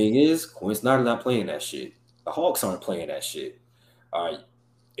 Thing is, Quinn Snyder not playing that shit. The Hawks aren't playing that shit. All right.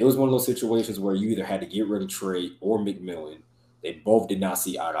 It was one of those situations where you either had to get rid of Trae or McMillan. They both did not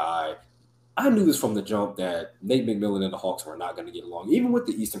see eye to eye. I knew this from the jump that Nate McMillan and the Hawks were not going to get along, even with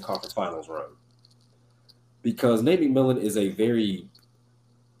the Eastern Conference Finals run. Because Nate McMillan is a very,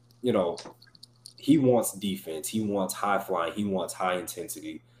 he wants defense. He wants high flying. He wants high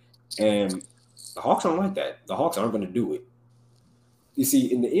intensity. And the Hawks aren't like that. The Hawks aren't going to do it. You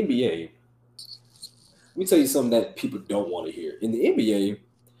see, in the NBA, let me tell you something that people don't want to hear. In the NBA,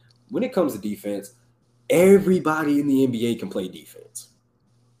 when it comes to defense, everybody in the NBA can play defense.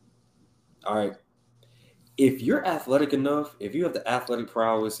 All right. If you're athletic enough, if you have the athletic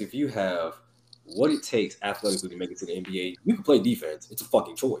prowess, if you have what it takes athletically to make it to the NBA, you can play defense. It's a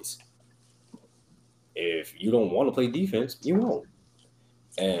fucking choice. If you don't want to play defense, you won't.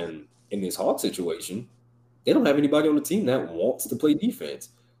 And in this Hawk situation, they don't have anybody on the team that wants to play defense.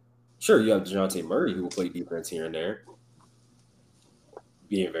 Sure, you have DeJounte Murray who will play defense here and there,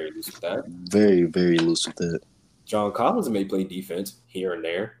 being very loose with that. Very, very loose with that. John Collins may play defense here and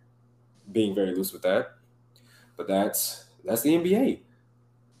there, being very loose with that. But that's the NBA.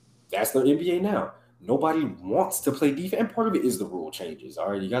 That's the NBA now. Nobody wants to play defense. And part of it is the rule changes.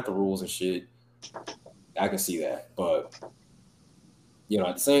 All right, you got the rules and shit. I can see that. But,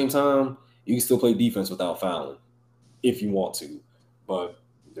 at the same time, you can still play defense without fouling if you want to. But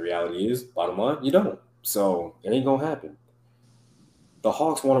the reality is, bottom line, you don't. So it ain't going to happen. The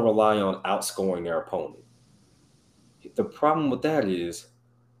Hawks want to rely on outscoring their opponent. The problem with that is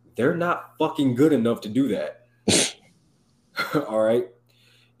they're not fucking good enough to do that. All right?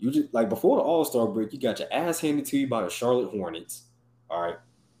 You just before the All-Star break, you got your ass handed to you by the Charlotte Hornets. All right.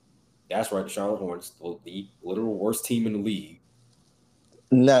 That's right, the Charlotte Hornets, the literal worst team in the league.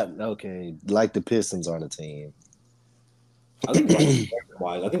 Not okay. Like the Pistons aren't a team. I think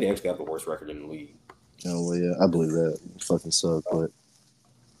record-wise, I think they actually have the worst record in the league. Oh well, yeah, I believe that. Fucking suck, but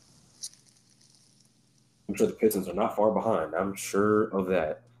I'm sure the Pistons are not far behind. I'm sure of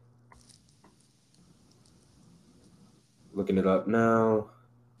that. Looking it up now.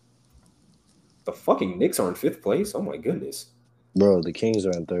 The fucking Knicks are in 5th place. Oh my goodness. Bro, the Kings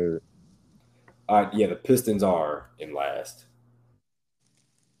are in 3rd. Yeah, the Pistons are in last.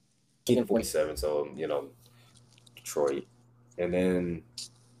 47, so Detroit. And then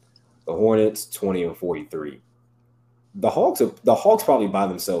the Hornets 20-43. The Hawks probably by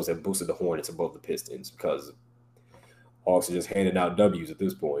themselves have boosted the Hornets above the Pistons because Hawks are just handing out W's at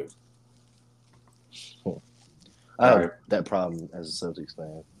this point. I have that problem as a Celtics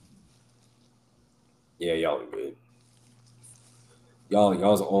fan. Yeah, y'all are good.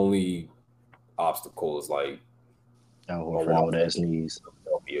 Y'all's only obstacle is Al Horford old ass knees.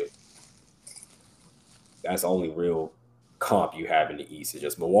 Philadelphia. That's the only real comp you have in the East. It's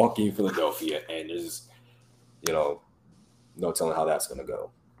just Milwaukee and Philadelphia, and there's no telling how that's gonna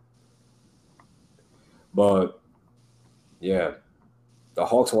go. But yeah, the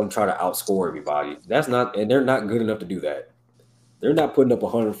Hawks want to try to outscore everybody. And they're not good enough to do that. They're not putting up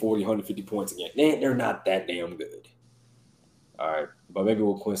 140, 150 points again. They're not that damn good. All right. But maybe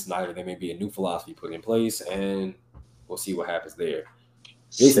with Quinn Snyder, there may be a new philosophy put in place, and we'll see what happens there.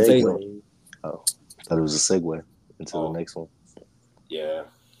 Jason Tatum. Oh, I thought it was a segue into the next one. Yeah.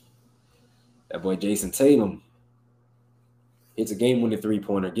 That boy Jason Tatum hits a game-winning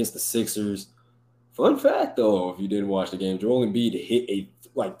 3-pointer against the Sixers. Fun fact, though, if you didn't watch the game, Joel Embiid hit a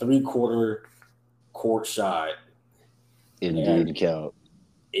 3/4 court shot. It didn't count.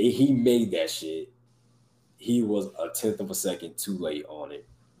 He made that shit. He was a 1/10 of a second too late on it.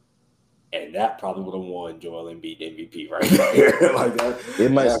 And that probably would have won Joel Embiid MVP right there. That.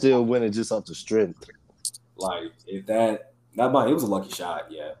 It might still win it just off the strength. If it was a lucky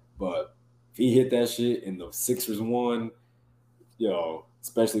shot, yeah. But if he hit that shit and the Sixers won,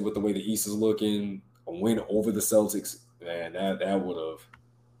 especially with the way the East is looking, a win over the Celtics, man, that probably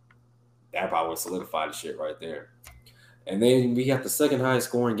would have solidified the shit right there. And then we got the second highest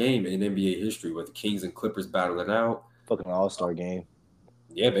scoring game in NBA history where the Kings and Clippers battled it out. Fucking All-Star game.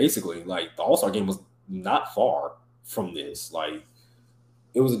 Yeah, basically. The All-Star game was not far from this.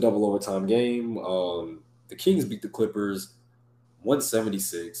 It was a double overtime game. The Kings beat the Clippers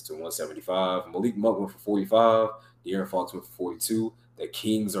 176-175. Malik Monk went for 45. De'Aaron Fox went for 42. The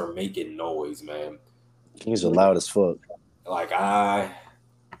Kings are making noise, man. Kings are loud as fuck.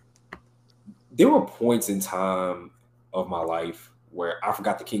 There were points in time of my life where I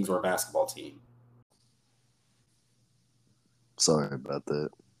forgot the Kings were a basketball team. Sorry about that.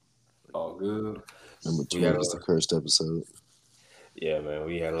 All good. Number 2 was the cursed episode. Yeah, man.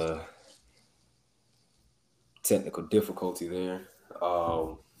 We had a technical difficulty there.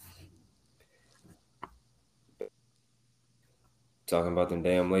 Talking about them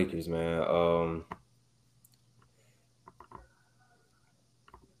damn Lakers, man.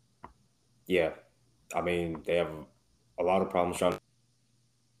 Yeah. I mean, they have a lot of problems trying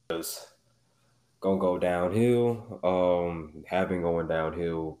to go downhill. Having going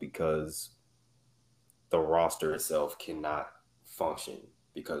downhill because the roster itself cannot function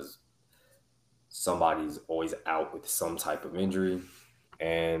because somebody's always out with some type of injury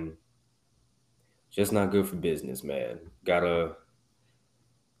and just not good for business, man.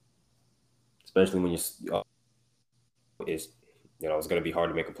 Especially when it's going to be hard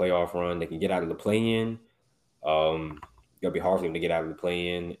to make a playoff run. They can get out of the play-in. It's going to be hard for them to get out of the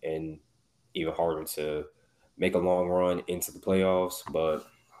play-in and even harder to make a long run into the playoffs. But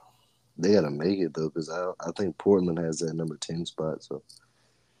they got to make it, though, because I think Portland has that number 10 spot. So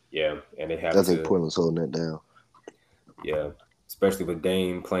Yeah, and they have I think to. Portland's holding that down. Yeah, especially with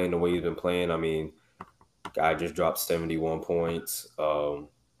Dame playing the way he's been playing. I mean, guy just dropped 71 points,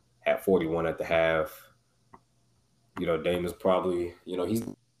 had 41 at the half. Dame is probably, he's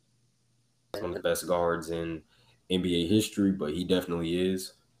one of the best guards in NBA history, but he definitely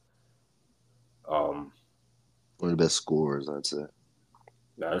is. One of the best scorers, I'd say.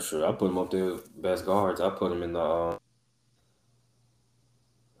 That's true. I put him up there best guards. I put him in the.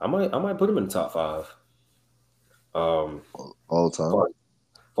 I might put him in the top 5. All time.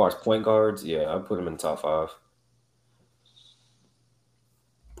 As far as point guards, yeah, I put him in the top 5.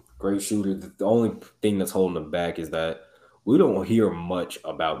 Great shooter. The only thing that's holding him back is that we don't hear much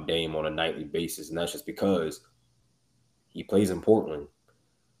about Dame on a nightly basis, and that's just because he plays in Portland.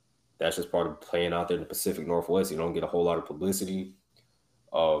 That's just part of playing out there in the Pacific Northwest. You don't get a whole lot of publicity.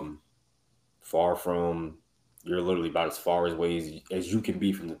 Far from, you're literally about as far away as you can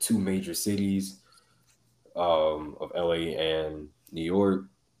be from the two major cities of LA and New York.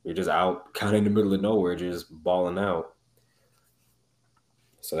 You're just out kind of in the middle of nowhere, just balling out.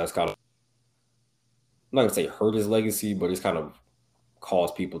 So that's kind of, I'm not going to say hurt his legacy, but it's kind of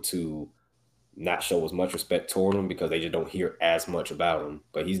caused people to not show as much respect toward him because they just don't hear as much about him.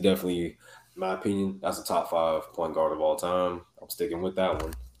 But he's definitely, in my opinion, that's a top 5 point guard of all time. I'm sticking with that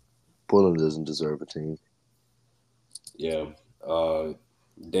one. Portland doesn't deserve a team. Yeah.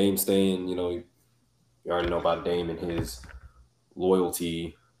 Dame staying, you already know about Dame and his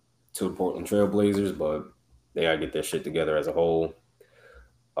loyalty to the Portland Trailblazers, but they got to get their shit together as a whole.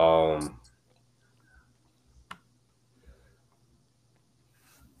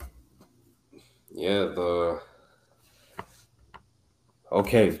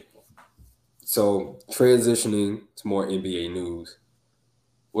 Okay. So transitioning to more NBA news.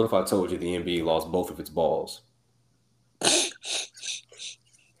 What if I told you the NBA lost both of its balls?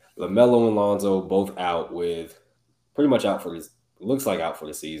 LaMelo and Lonzo both out with pretty much out for this. Looks like out for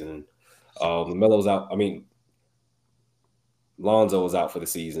the season. LaMelo's out. I mean, Lonzo was out for the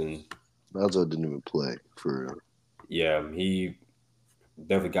season. Lonzo didn't even play for real. Yeah, he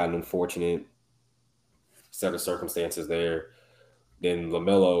definitely got an unfortunate set of circumstances there. Then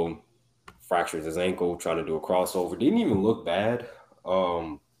LaMelo fractured his ankle trying to do a crossover. Didn't even look bad.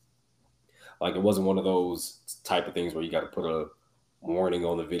 Like it wasn't one of those type of things where you got to put a warning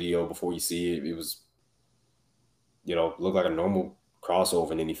on the video before you see it. It was, looked like a normal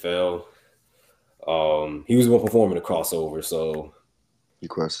crossover, and then he fell. He was the one performing the crossover, so he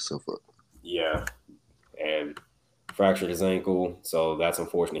crossed himself up. Yeah, and fractured his ankle, so that's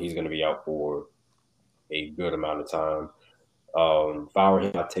unfortunate. He's going to be out for a good amount of time. If I were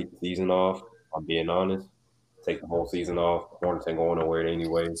him, I'd take the season off. I'm being honest. Take the whole season off. Hornets ain't going nowhere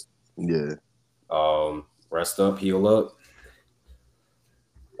anyways. Yeah. Rest up, heal up.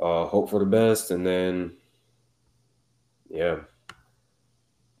 Hope for the best, and then, yeah.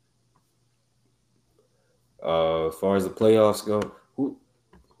 As far as the playoffs go, who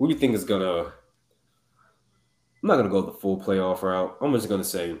do you think is gonna? I'm not gonna go the full playoff route. I'm just gonna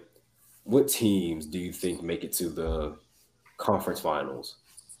say, what teams do you think make it to the conference finals?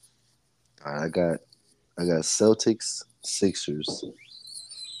 All right, I got Celtics, Sixers.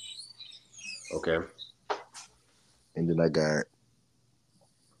 Okay. And then I got.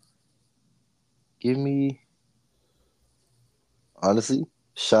 Give me. Honestly,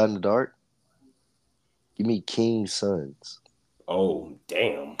 shot in the dark. Give me Kings Suns. Oh,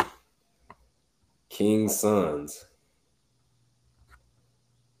 damn. Kings Suns.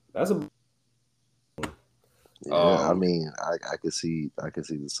 That's a. Yeah, I mean, I could see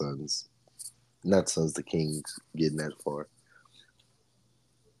the Suns, not Suns, the Kings getting that far.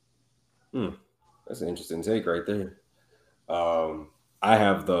 That's an interesting take right there. I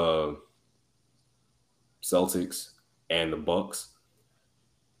have the Celtics and the Bucks.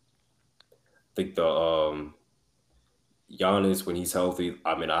 I think the Giannis, when he's healthy,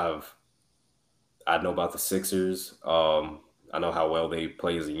 I mean, I know about the Sixers. I know how well they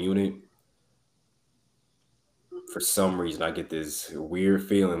play as a unit. For some reason, I get this weird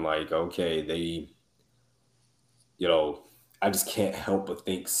feeling like, okay, they, I just can't help but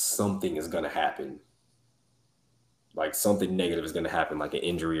think something is going to happen. Like something negative is going to happen, like an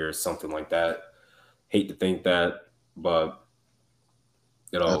injury or something like that. Hate to think that, but,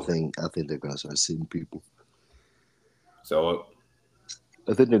 I think they're going to start sitting people. So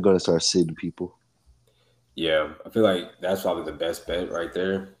I think they're going to start sitting people. Yeah, I feel like that's probably the best bet right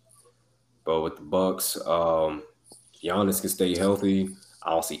there. But with the Bucks, Giannis can stay healthy.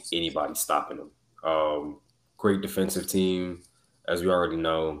 I don't see anybody stopping him. Great defensive team, as we already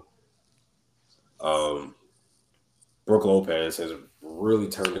know. Brook Lopez has really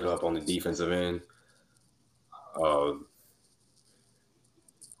turned it up on the defensive end.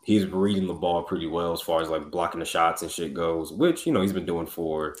 He's reading the ball pretty well as far as like blocking the shots and shit goes, which he's been doing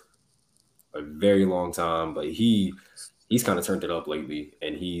for a very long time. But he's kind of turned it up lately,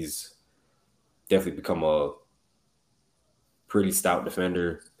 and he's definitely become a pretty stout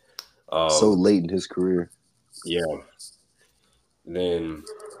defender. So late in his career. Yeah. Then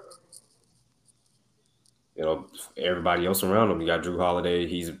everybody else around him. You got Drew Holiday.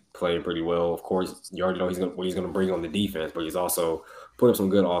 He's playing pretty well. Of course, you already know what he's going to bring on the defense, but he's also put up some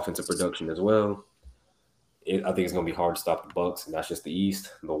good offensive production as well. I think it's going to be hard to stop the Bucks, and that's just the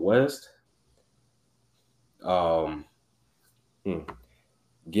East. The West,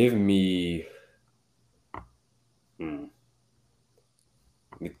 give me. Let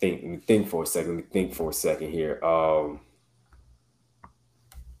me think for a second here.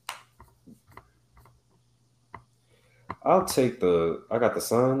 I got the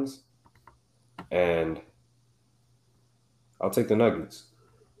Suns, and I'll take the Nuggets.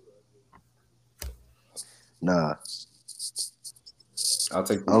 Nah. I'll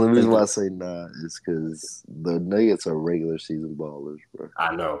take the only reason why I say nah is because the Nuggets are regular season ballers, bro.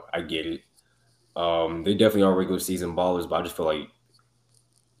 I know. I get it. They definitely are regular season ballers, but I just feel like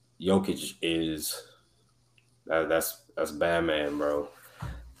Jokic is that's bad man, bro. I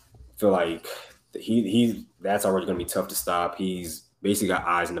feel like that's already going to be tough to stop. He's basically got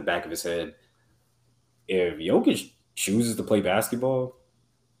eyes in the back of his head. If Jokic chooses to play basketball,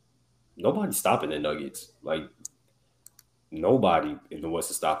 nobody's stopping the Nuggets. Like, nobody in the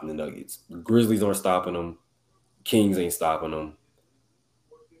West is stopping the Nuggets. The Grizzlies aren't stopping them. Kings ain't stopping them.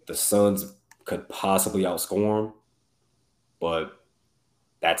 The Suns could possibly outscore them, but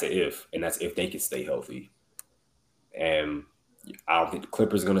that's an if, and that's if they can stay healthy. And I don't think the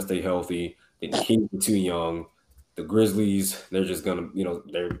Clippers are going to stay healthy. The Kings are too young. The Grizzlies, they're just going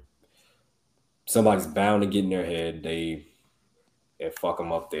to, somebody's bound to get in their head. They fuck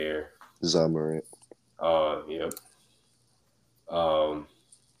them up there. Zamorant. Yep.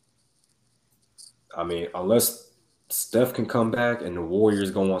 I mean, unless Steph can come back and the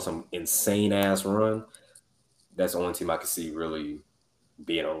Warriors go on some insane ass run, that's the only team I can see really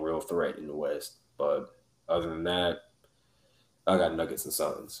being a real threat in the West. But other than that, I got Nuggets and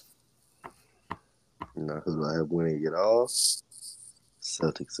Suns. Who do I have winning it all?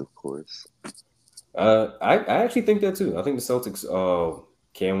 Celtics, of course. I actually think that too. I think the Celtics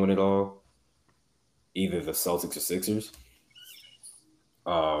can win it all. Either the Celtics or Sixers.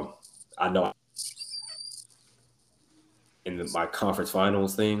 I know in my conference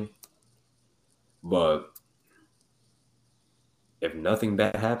finals thing, but if nothing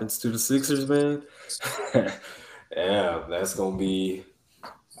bad happens to the Sixers, man, yeah, that's gonna be.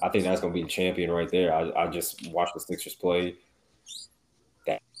 I think that's gonna be the champion right there. I just watched the Sixers play.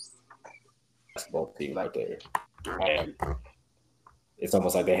 That basketball team right there, and it's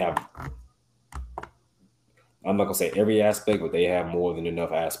almost like they have. I'm not gonna say every aspect, but they have more than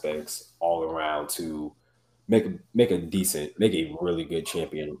enough aspects all around to make a really good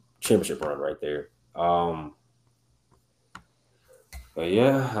championship run right there. But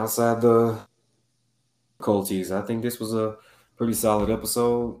yeah, outside the difficulties, I think this was a pretty solid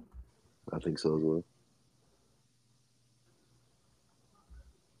episode. I think so as well.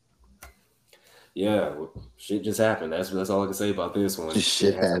 Yeah, shit just happened. That's all I can say about this one.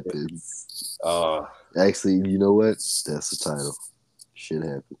 Shit happens. Actually, you know what? That's the title. Shit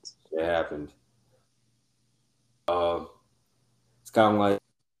happens. It happened. It's kind of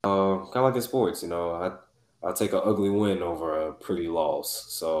like in sports, I'll take an ugly win over a pretty loss.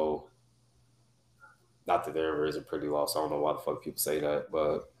 So, not that there ever is a pretty loss. I don't know why the fuck people say that,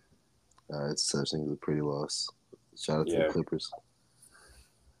 but it's such thing as a pretty loss. Shout out to the Clippers.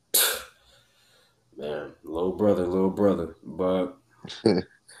 Man, little brother, but that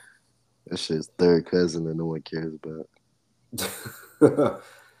shit's third cousin that no one cares about.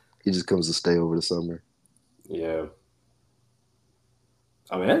 He just comes to stay over the summer. Yeah.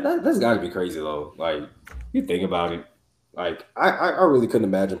 I mean, that's got to be crazy, though. Like, you think about it. Like, I really couldn't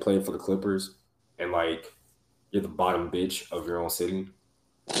imagine playing for the Clippers and, like, you're the bottom bitch of your own city.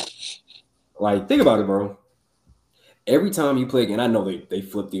 Like, think about it, bro. Every time you play, and I know they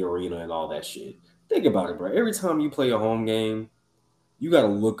flip the arena and all that shit. Think about it, bro. Every time you play a home game, you got to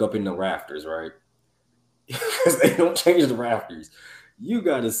look up in the rafters, right? Because they don't change the rafters. You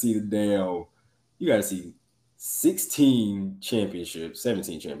got to see 17 championship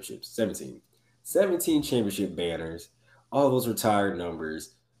banners, all those retired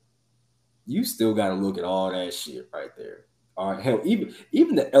numbers. You still got to look at all that shit right there. All right, hell,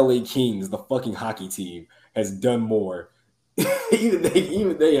 even the LA Kings, the fucking hockey team, has done more even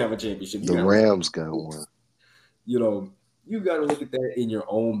they have a championship. The Rams got one. You know, you got to look at that in your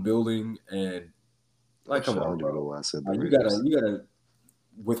own building and like, come on, bro. I said you gotta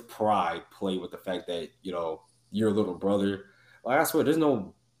with pride play with the fact that your little brother. Like I swear, there's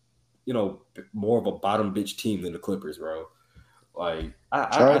no more of a bottom bitch team than the Clippers, bro. Like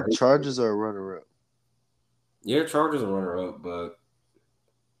Chargers are a runner-up. Yeah, Chargers are runner-up, but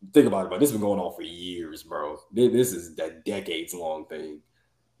think about it, bro. This has been going on for years, bro. This is a decades-long thing.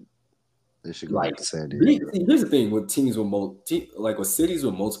 They should go back to San Diego. Here's the thing with teams with cities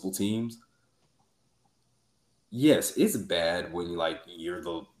with multiple teams. Yes, it's bad when you're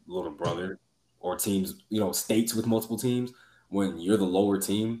the little brother, or teams, states with multiple teams when you're the lower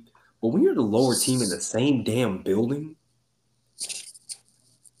team. But when you're the lower team in the same damn building,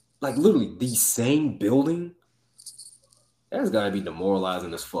 like literally the same building, that's gotta be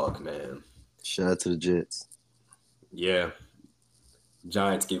demoralizing as fuck, man. Shout out to the Jets. Yeah.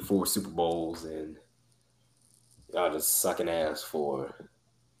 Giants get 4 Super Bowls and y'all just sucking ass for.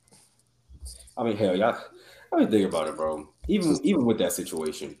 I mean, hell, y'all. I mean, think about it, bro. Even with that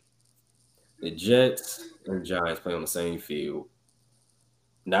situation, the Jets and Giants play on the same field.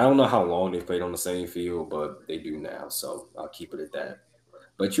 Now I don't know how long they've played on the same field, but they do now, so I'll keep it at that.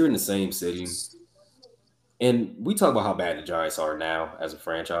 But you're in the same city, and we talk about how bad the Giants are now as a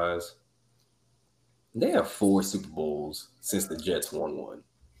franchise. They have 4 Super Bowls since the Jets won one.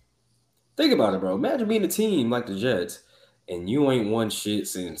 Think about it, bro. Imagine being a team like the Jets, and you ain't won shit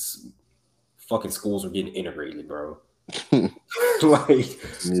since fucking schools were getting integrated, bro. Like,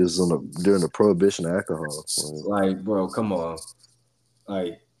 he was during the prohibition of alcohol. Like, bro, come on.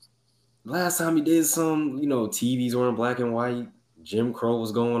 Like, last time he did some, TVs were in black and white. Jim Crow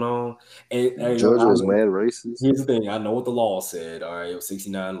was going on. And Georgia was mad racist. Here's the thing. I know what the law said. All right. It was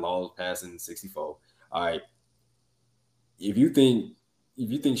 69, law was passed in 64. All right. If you think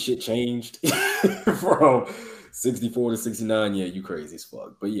shit changed from 64 to 69, yeah, you crazy as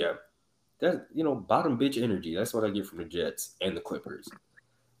fuck. But yeah, that bottom bitch energy. That's what I get from the Jets and the Clippers.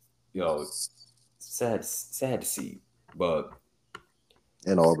 Sad to see, but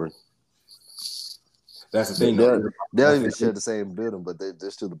and Auburn. That's the thing. They don't even share the same building, but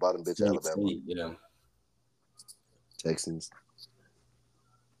they're still the bottom bitch. Alabama. Texans.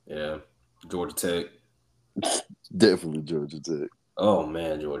 Yeah, Georgia Tech. Definitely Georgia Tech. Oh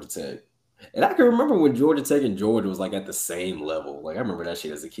man, Georgia Tech. And I can remember when Georgia Tech and Georgia was like at the same level. Like I remember that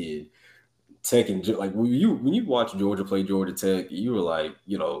shit as a kid. Tech and like when you watch Georgia play Georgia Tech, you were like,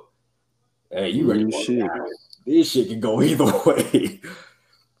 hey, you ready? Shit. This shit can go either way,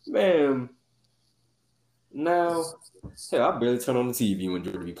 man. Now, hell, I barely turn on the TV when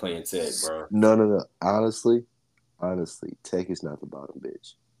Georgia be playing Tech, bro. No. Honestly, Tech is not the bottom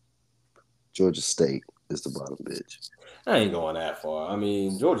bitch. Georgia State is the bottom bitch. I ain't going that far. I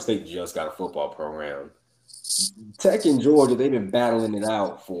mean, Georgia State just got a football program. Tech and Georgia, they've been battling it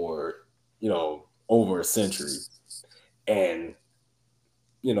out for, over a century. And,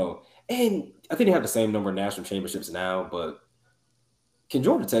 and I think they have the same number of national championships now, but can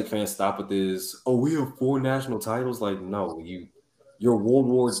Georgia Tech fans stop with this? Oh, we have 4 national titles? Like, no, your World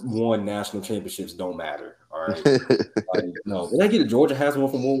War I national championships don't matter. All right. No. And I get it. Georgia has one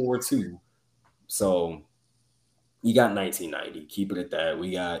from World War II. So you got 1990. Keep it at that.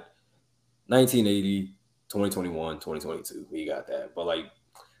 We got 1980, 2021, 2022. We got that. But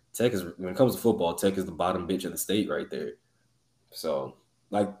Tech is, when it comes to football, Tech is the bottom bitch of the state right there. So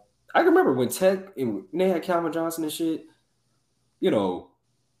I can remember when Tech, when they had Calvin Johnson and shit.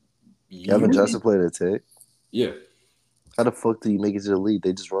 Calvin Johnson played at Tech. Yeah. How the fuck do you make it to the league?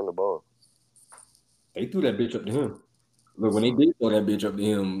 They just run the ball. They threw that bitch up to him. Look, when they did throw that bitch up to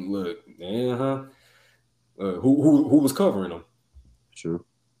him, look, who was covering him? Sure.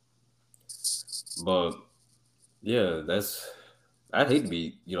 But yeah, I'd hate to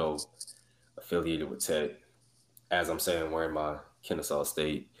be, affiliated with Tech. As I'm saying, wearing my Kennesaw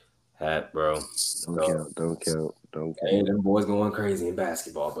State hat, bro. Don't count. Hey, them boys going crazy in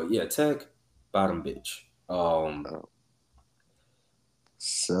basketball. But yeah, Tech, bottom bitch.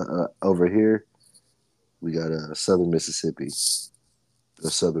 So, over here, we got Southern Mississippi.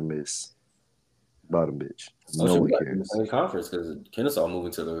 The Southern Miss. Bottom bitch. No one cares. The same conference because Kennesaw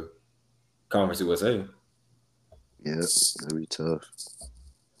moving to the Conference USA. Yeah, that'd be tough.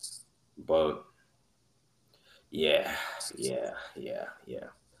 But yeah.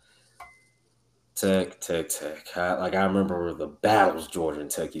 Tech. I remember the battles Georgia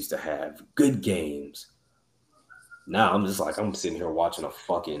and Tech used to have. Good games. Now I'm just I'm sitting here watching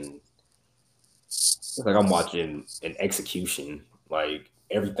it's like I'm watching an execution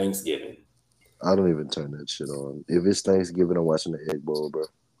every Thanksgiving. I don't even turn that shit on. If it's Thanksgiving, I'm watching the Egg Bowl, bro.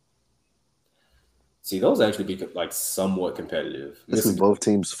 See, those actually be like somewhat competitive. This is both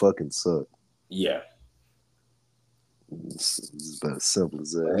teams fucking suck. Yeah. It's about as simple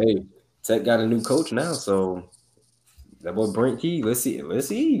as that. Hey, Tech got a new coach now, so that boy Brent Key. Let's see.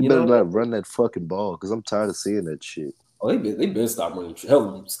 You better not run that fucking ball because I'm tired of seeing that shit. Oh, they been stop running.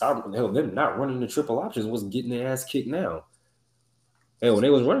 Hell, them not running the triple options was getting their ass kicked now. Hell, when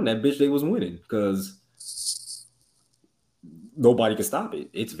they was running that bitch, they was winning because nobody can stop it.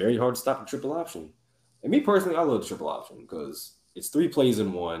 It's very hard to stop the triple option. And me personally, I love the triple option because it's 3 plays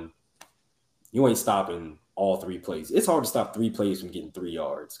in one. You ain't stopping all 3 plays. It's hard to stop 3 plays from getting 3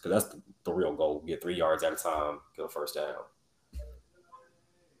 yards because that's the real goal. Get 3 yards at a time, get a first down.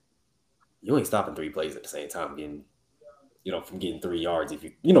 You ain't stopping 3 plays at the same time getting, from getting 3 yards if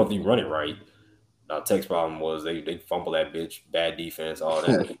you run it right. Now, Tech's problem was they fumble that bitch, bad defense, all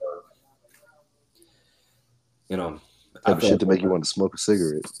that. Type of shit to make you want to smoke a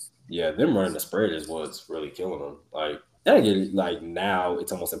cigarette. Yeah, them running the spread is what's really killing them. Like, I get it. Like, now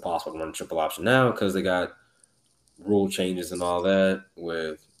it's almost impossible to run a triple option now because they got rule changes and all that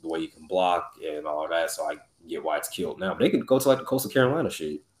with the way you can block and all that. So I get why it's killed now. But they could go to like the Coastal Carolina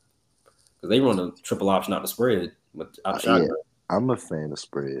shit because they run a triple option out the spread. Yeah, I'm a fan of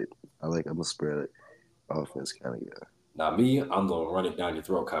spread. I'm a spread offense kind of guy. Now me, I'm the run it down your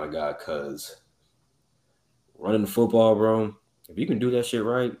throat kind of guy because running the football, bro. If you can do that shit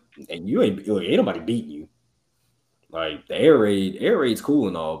right, and ain't nobody beating you. Like the air raid's cool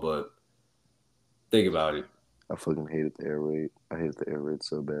and all, but think about it. I fucking hated the air raid. I hated the air raid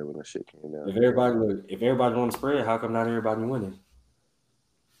so bad when that shit came out. If everybody on the spread, how come not everybody winning?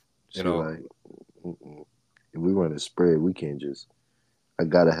 Like, if we run a spread, we can't just. I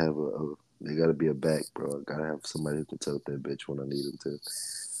gotta have they gotta be a back, bro. I gotta have somebody who can tote that bitch when I need them to.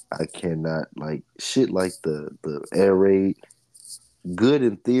 I cannot like shit like the air raid. Good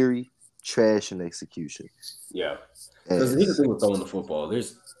in theory, trash in execution. Yeah, because here's the thing with throwing the football.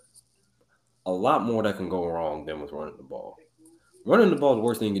 There's a lot more that can go wrong than with running the ball. Running the ball, the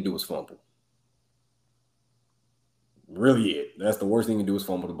worst thing you can do is fumble. Really it. That's the worst thing you can do is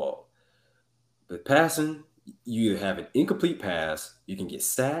fumble the ball. But passing, you have an incomplete pass, you can get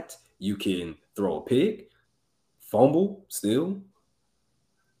sacked, you can throw a pick, fumble still.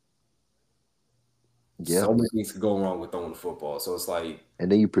 Yeah. So many things could go wrong with throwing the football. So it's like...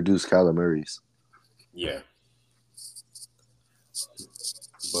 And then you produce Kyler Murray's. Yeah.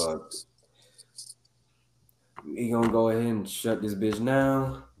 But we gonna go ahead and shut this bitch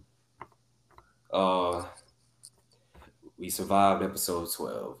down. We survived episode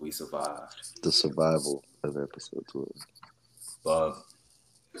 12. We survived. The survival of episode 12. But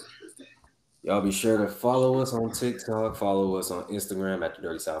y'all be sure to follow us on TikTok, follow us on Instagram at the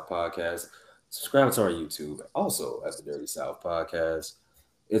Dirty South Podcast. Subscribe to our YouTube, also at the Dirty South Podcast.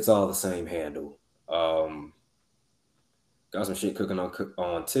 It's all the same handle. Got some shit cooking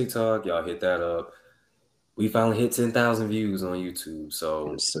on TikTok. Y'all hit that up. We finally hit 10,000 views on YouTube.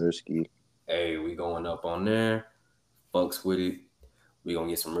 So, hey, we going up on there. Fucks with it. We gonna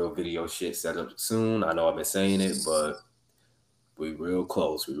get some real video shit set up soon. I know I've been saying it, but we real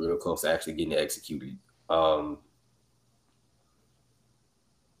close. We real close to actually getting it executed.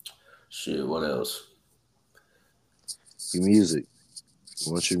 Shit, what else? Your music.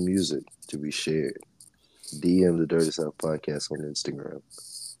 I want your music to be shared. DM the Dirty South Podcast on Instagram,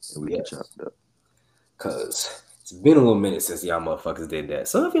 and we can chop it up. Cause it's been a little minute since y'all motherfuckers did that.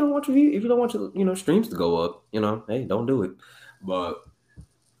 So if you don't want your streams to go up, hey, don't do it. But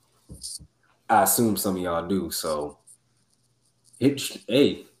I assume some of y'all do. So hit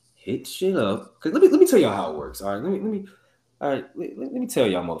shit up. Cause let me tell y'all how it works. All right, let me tell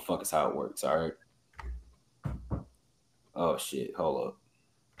y'all motherfuckers how it works. All right. Oh shit, hold up.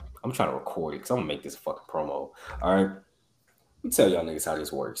 I'm trying to record it because I'm gonna make this a fucking promo. All right. Let me tell y'all niggas how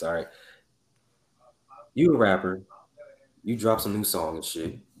this works. All right. You a rapper, you drop some new song and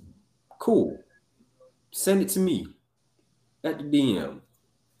shit. Cool. Send it to me at the DM.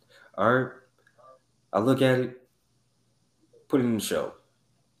 All right. I look at it, put it in the show.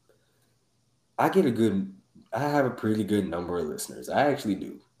 I have a pretty good number of listeners. I actually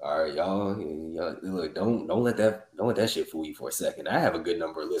do. All right, y'all look, don't let that shit fool you for a second. I have a good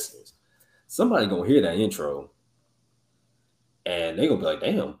number of listeners. Somebody gonna hear that intro and they gonna be like,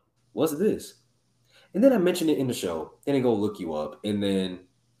 damn, what's this? And then I mention it in the show. Then they go look you up, and then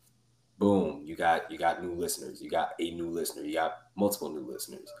boom, you got new listeners. You got a new listener. You got multiple new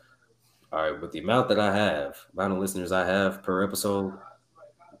listeners. All right, with the amount of listeners I have per episode,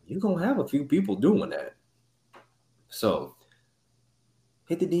 you're gonna have a few people doing that. So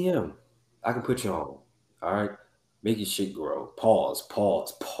hit the DM. I can put you on. All right. Make your shit grow. Pause. Whoa.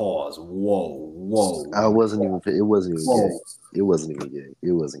 I wasn't even. It wasn't even Whoa. gay. It wasn't even gay.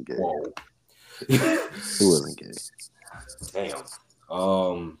 It wasn't gay. Whoa. It wasn't gay.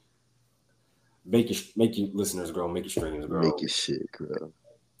 Damn. Make your listeners grow. Make your streams grow. Make your shit grow.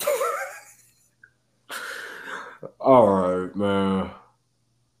 All right, man.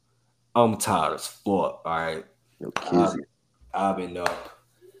 I'm tired as fuck. All right. No kizzy. I've been up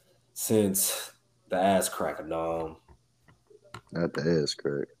since the ass crack of dawn. Not the ass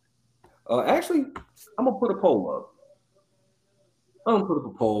crack. Actually, I'm gonna put a poll up. I'm gonna put up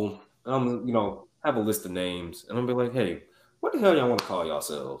a poll. I'm have a list of names, and I'm gonna be like, hey, what the hell y'all want to call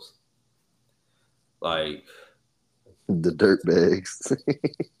yourselves? Like The dirt bags.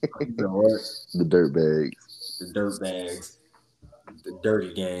 you know what? The dirt bags. The dirt bags, the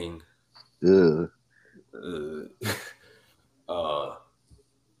dirty gang. Ugh.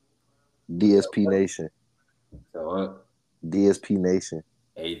 DSP Nation. So what? DSP Nation.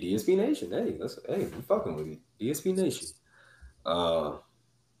 Hey, DSP Nation. Hey, we fucking with you. DSP Nation.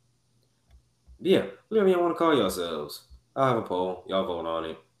 Yeah, whatever y'all want to call yourselves. I'll have a poll. Y'all vote on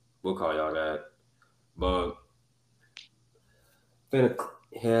it. We'll call y'all that. But finna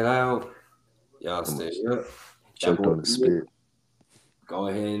head out. Y'all stay up. Choked on the spit. Go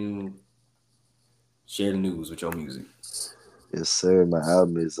ahead and share the news with your music. Yes, sir. My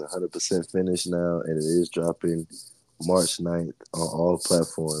album is 100% finished now, and it is dropping March 9th on all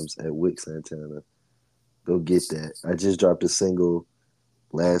platforms at Wicc Santana. Go get that. I just dropped a single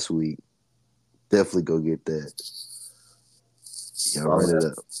last week. Definitely go get that. Y'all run it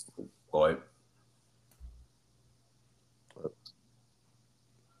up. Boy.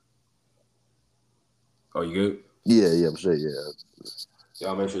 Oh, you good? Yeah, I'm sure, yeah.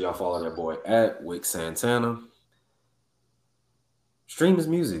 Y'all make sure y'all follow that boy at Wicc Santana. Stream his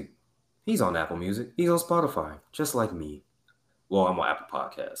music. He's on Apple Music. He's on Spotify, just like me. Well, I'm on Apple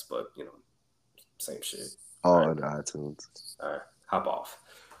Podcasts, but, same shit. All under iTunes. All right, hop off.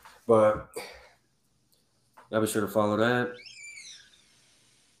 But y'all be sure to follow that.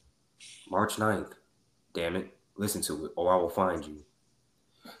 March 9th. Damn it. Listen to it, or I will find you.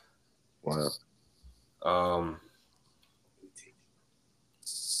 Wow.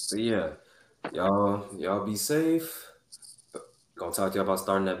 So yeah, y'all be safe. Gonna talk to y'all about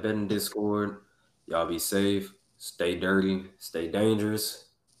starting that betting Discord. Y'all be safe. Stay dirty. Stay dangerous.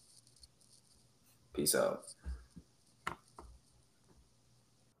 Peace out.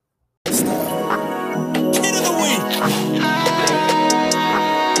 Kid of the week.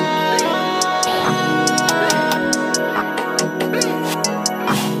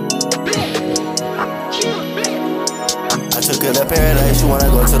 I took her to paradise, she wanna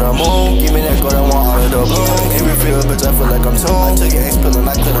go to the moon. Give me that gold, I want all of the blue. Make me feel, bitch, I feel like I'm tuned. I took your ex pill and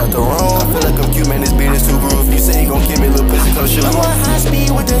I cleared out the room. I feel like I'm cute, man, this beat is too groove. You say you gon' kill me, little pussy, come shoot. I'm on high speed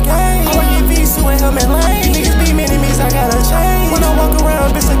with the game. I want your V2 and helmet lane. You niggas be mini-me's, I got a chain. When I walk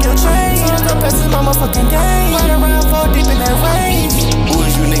around, bitch, like your chain. So I start passing my motherfucking game. Ride around, fall deep in that range. Who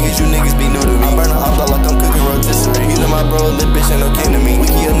is you niggas? You niggas be new to me. I'm burning off like I'm cooking rotisserie. You know my bro, little bitch, ain't no kin to me. We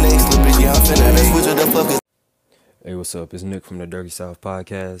keep up next, little bitch, yeah, I'm finna be. Switch with the focus. Hey, what's up? It's Nick from the Dirty South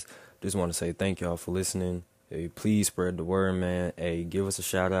Podcast. Just want to say thank y'all for listening. Hey, please spread the word, man. Hey, give us a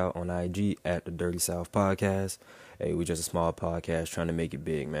shout out on IG at the Dirty South Podcast. Hey, we just a small podcast trying to make it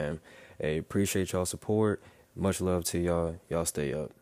big, man. Hey, appreciate y'all support. Much love to y'all. Y'all stay up.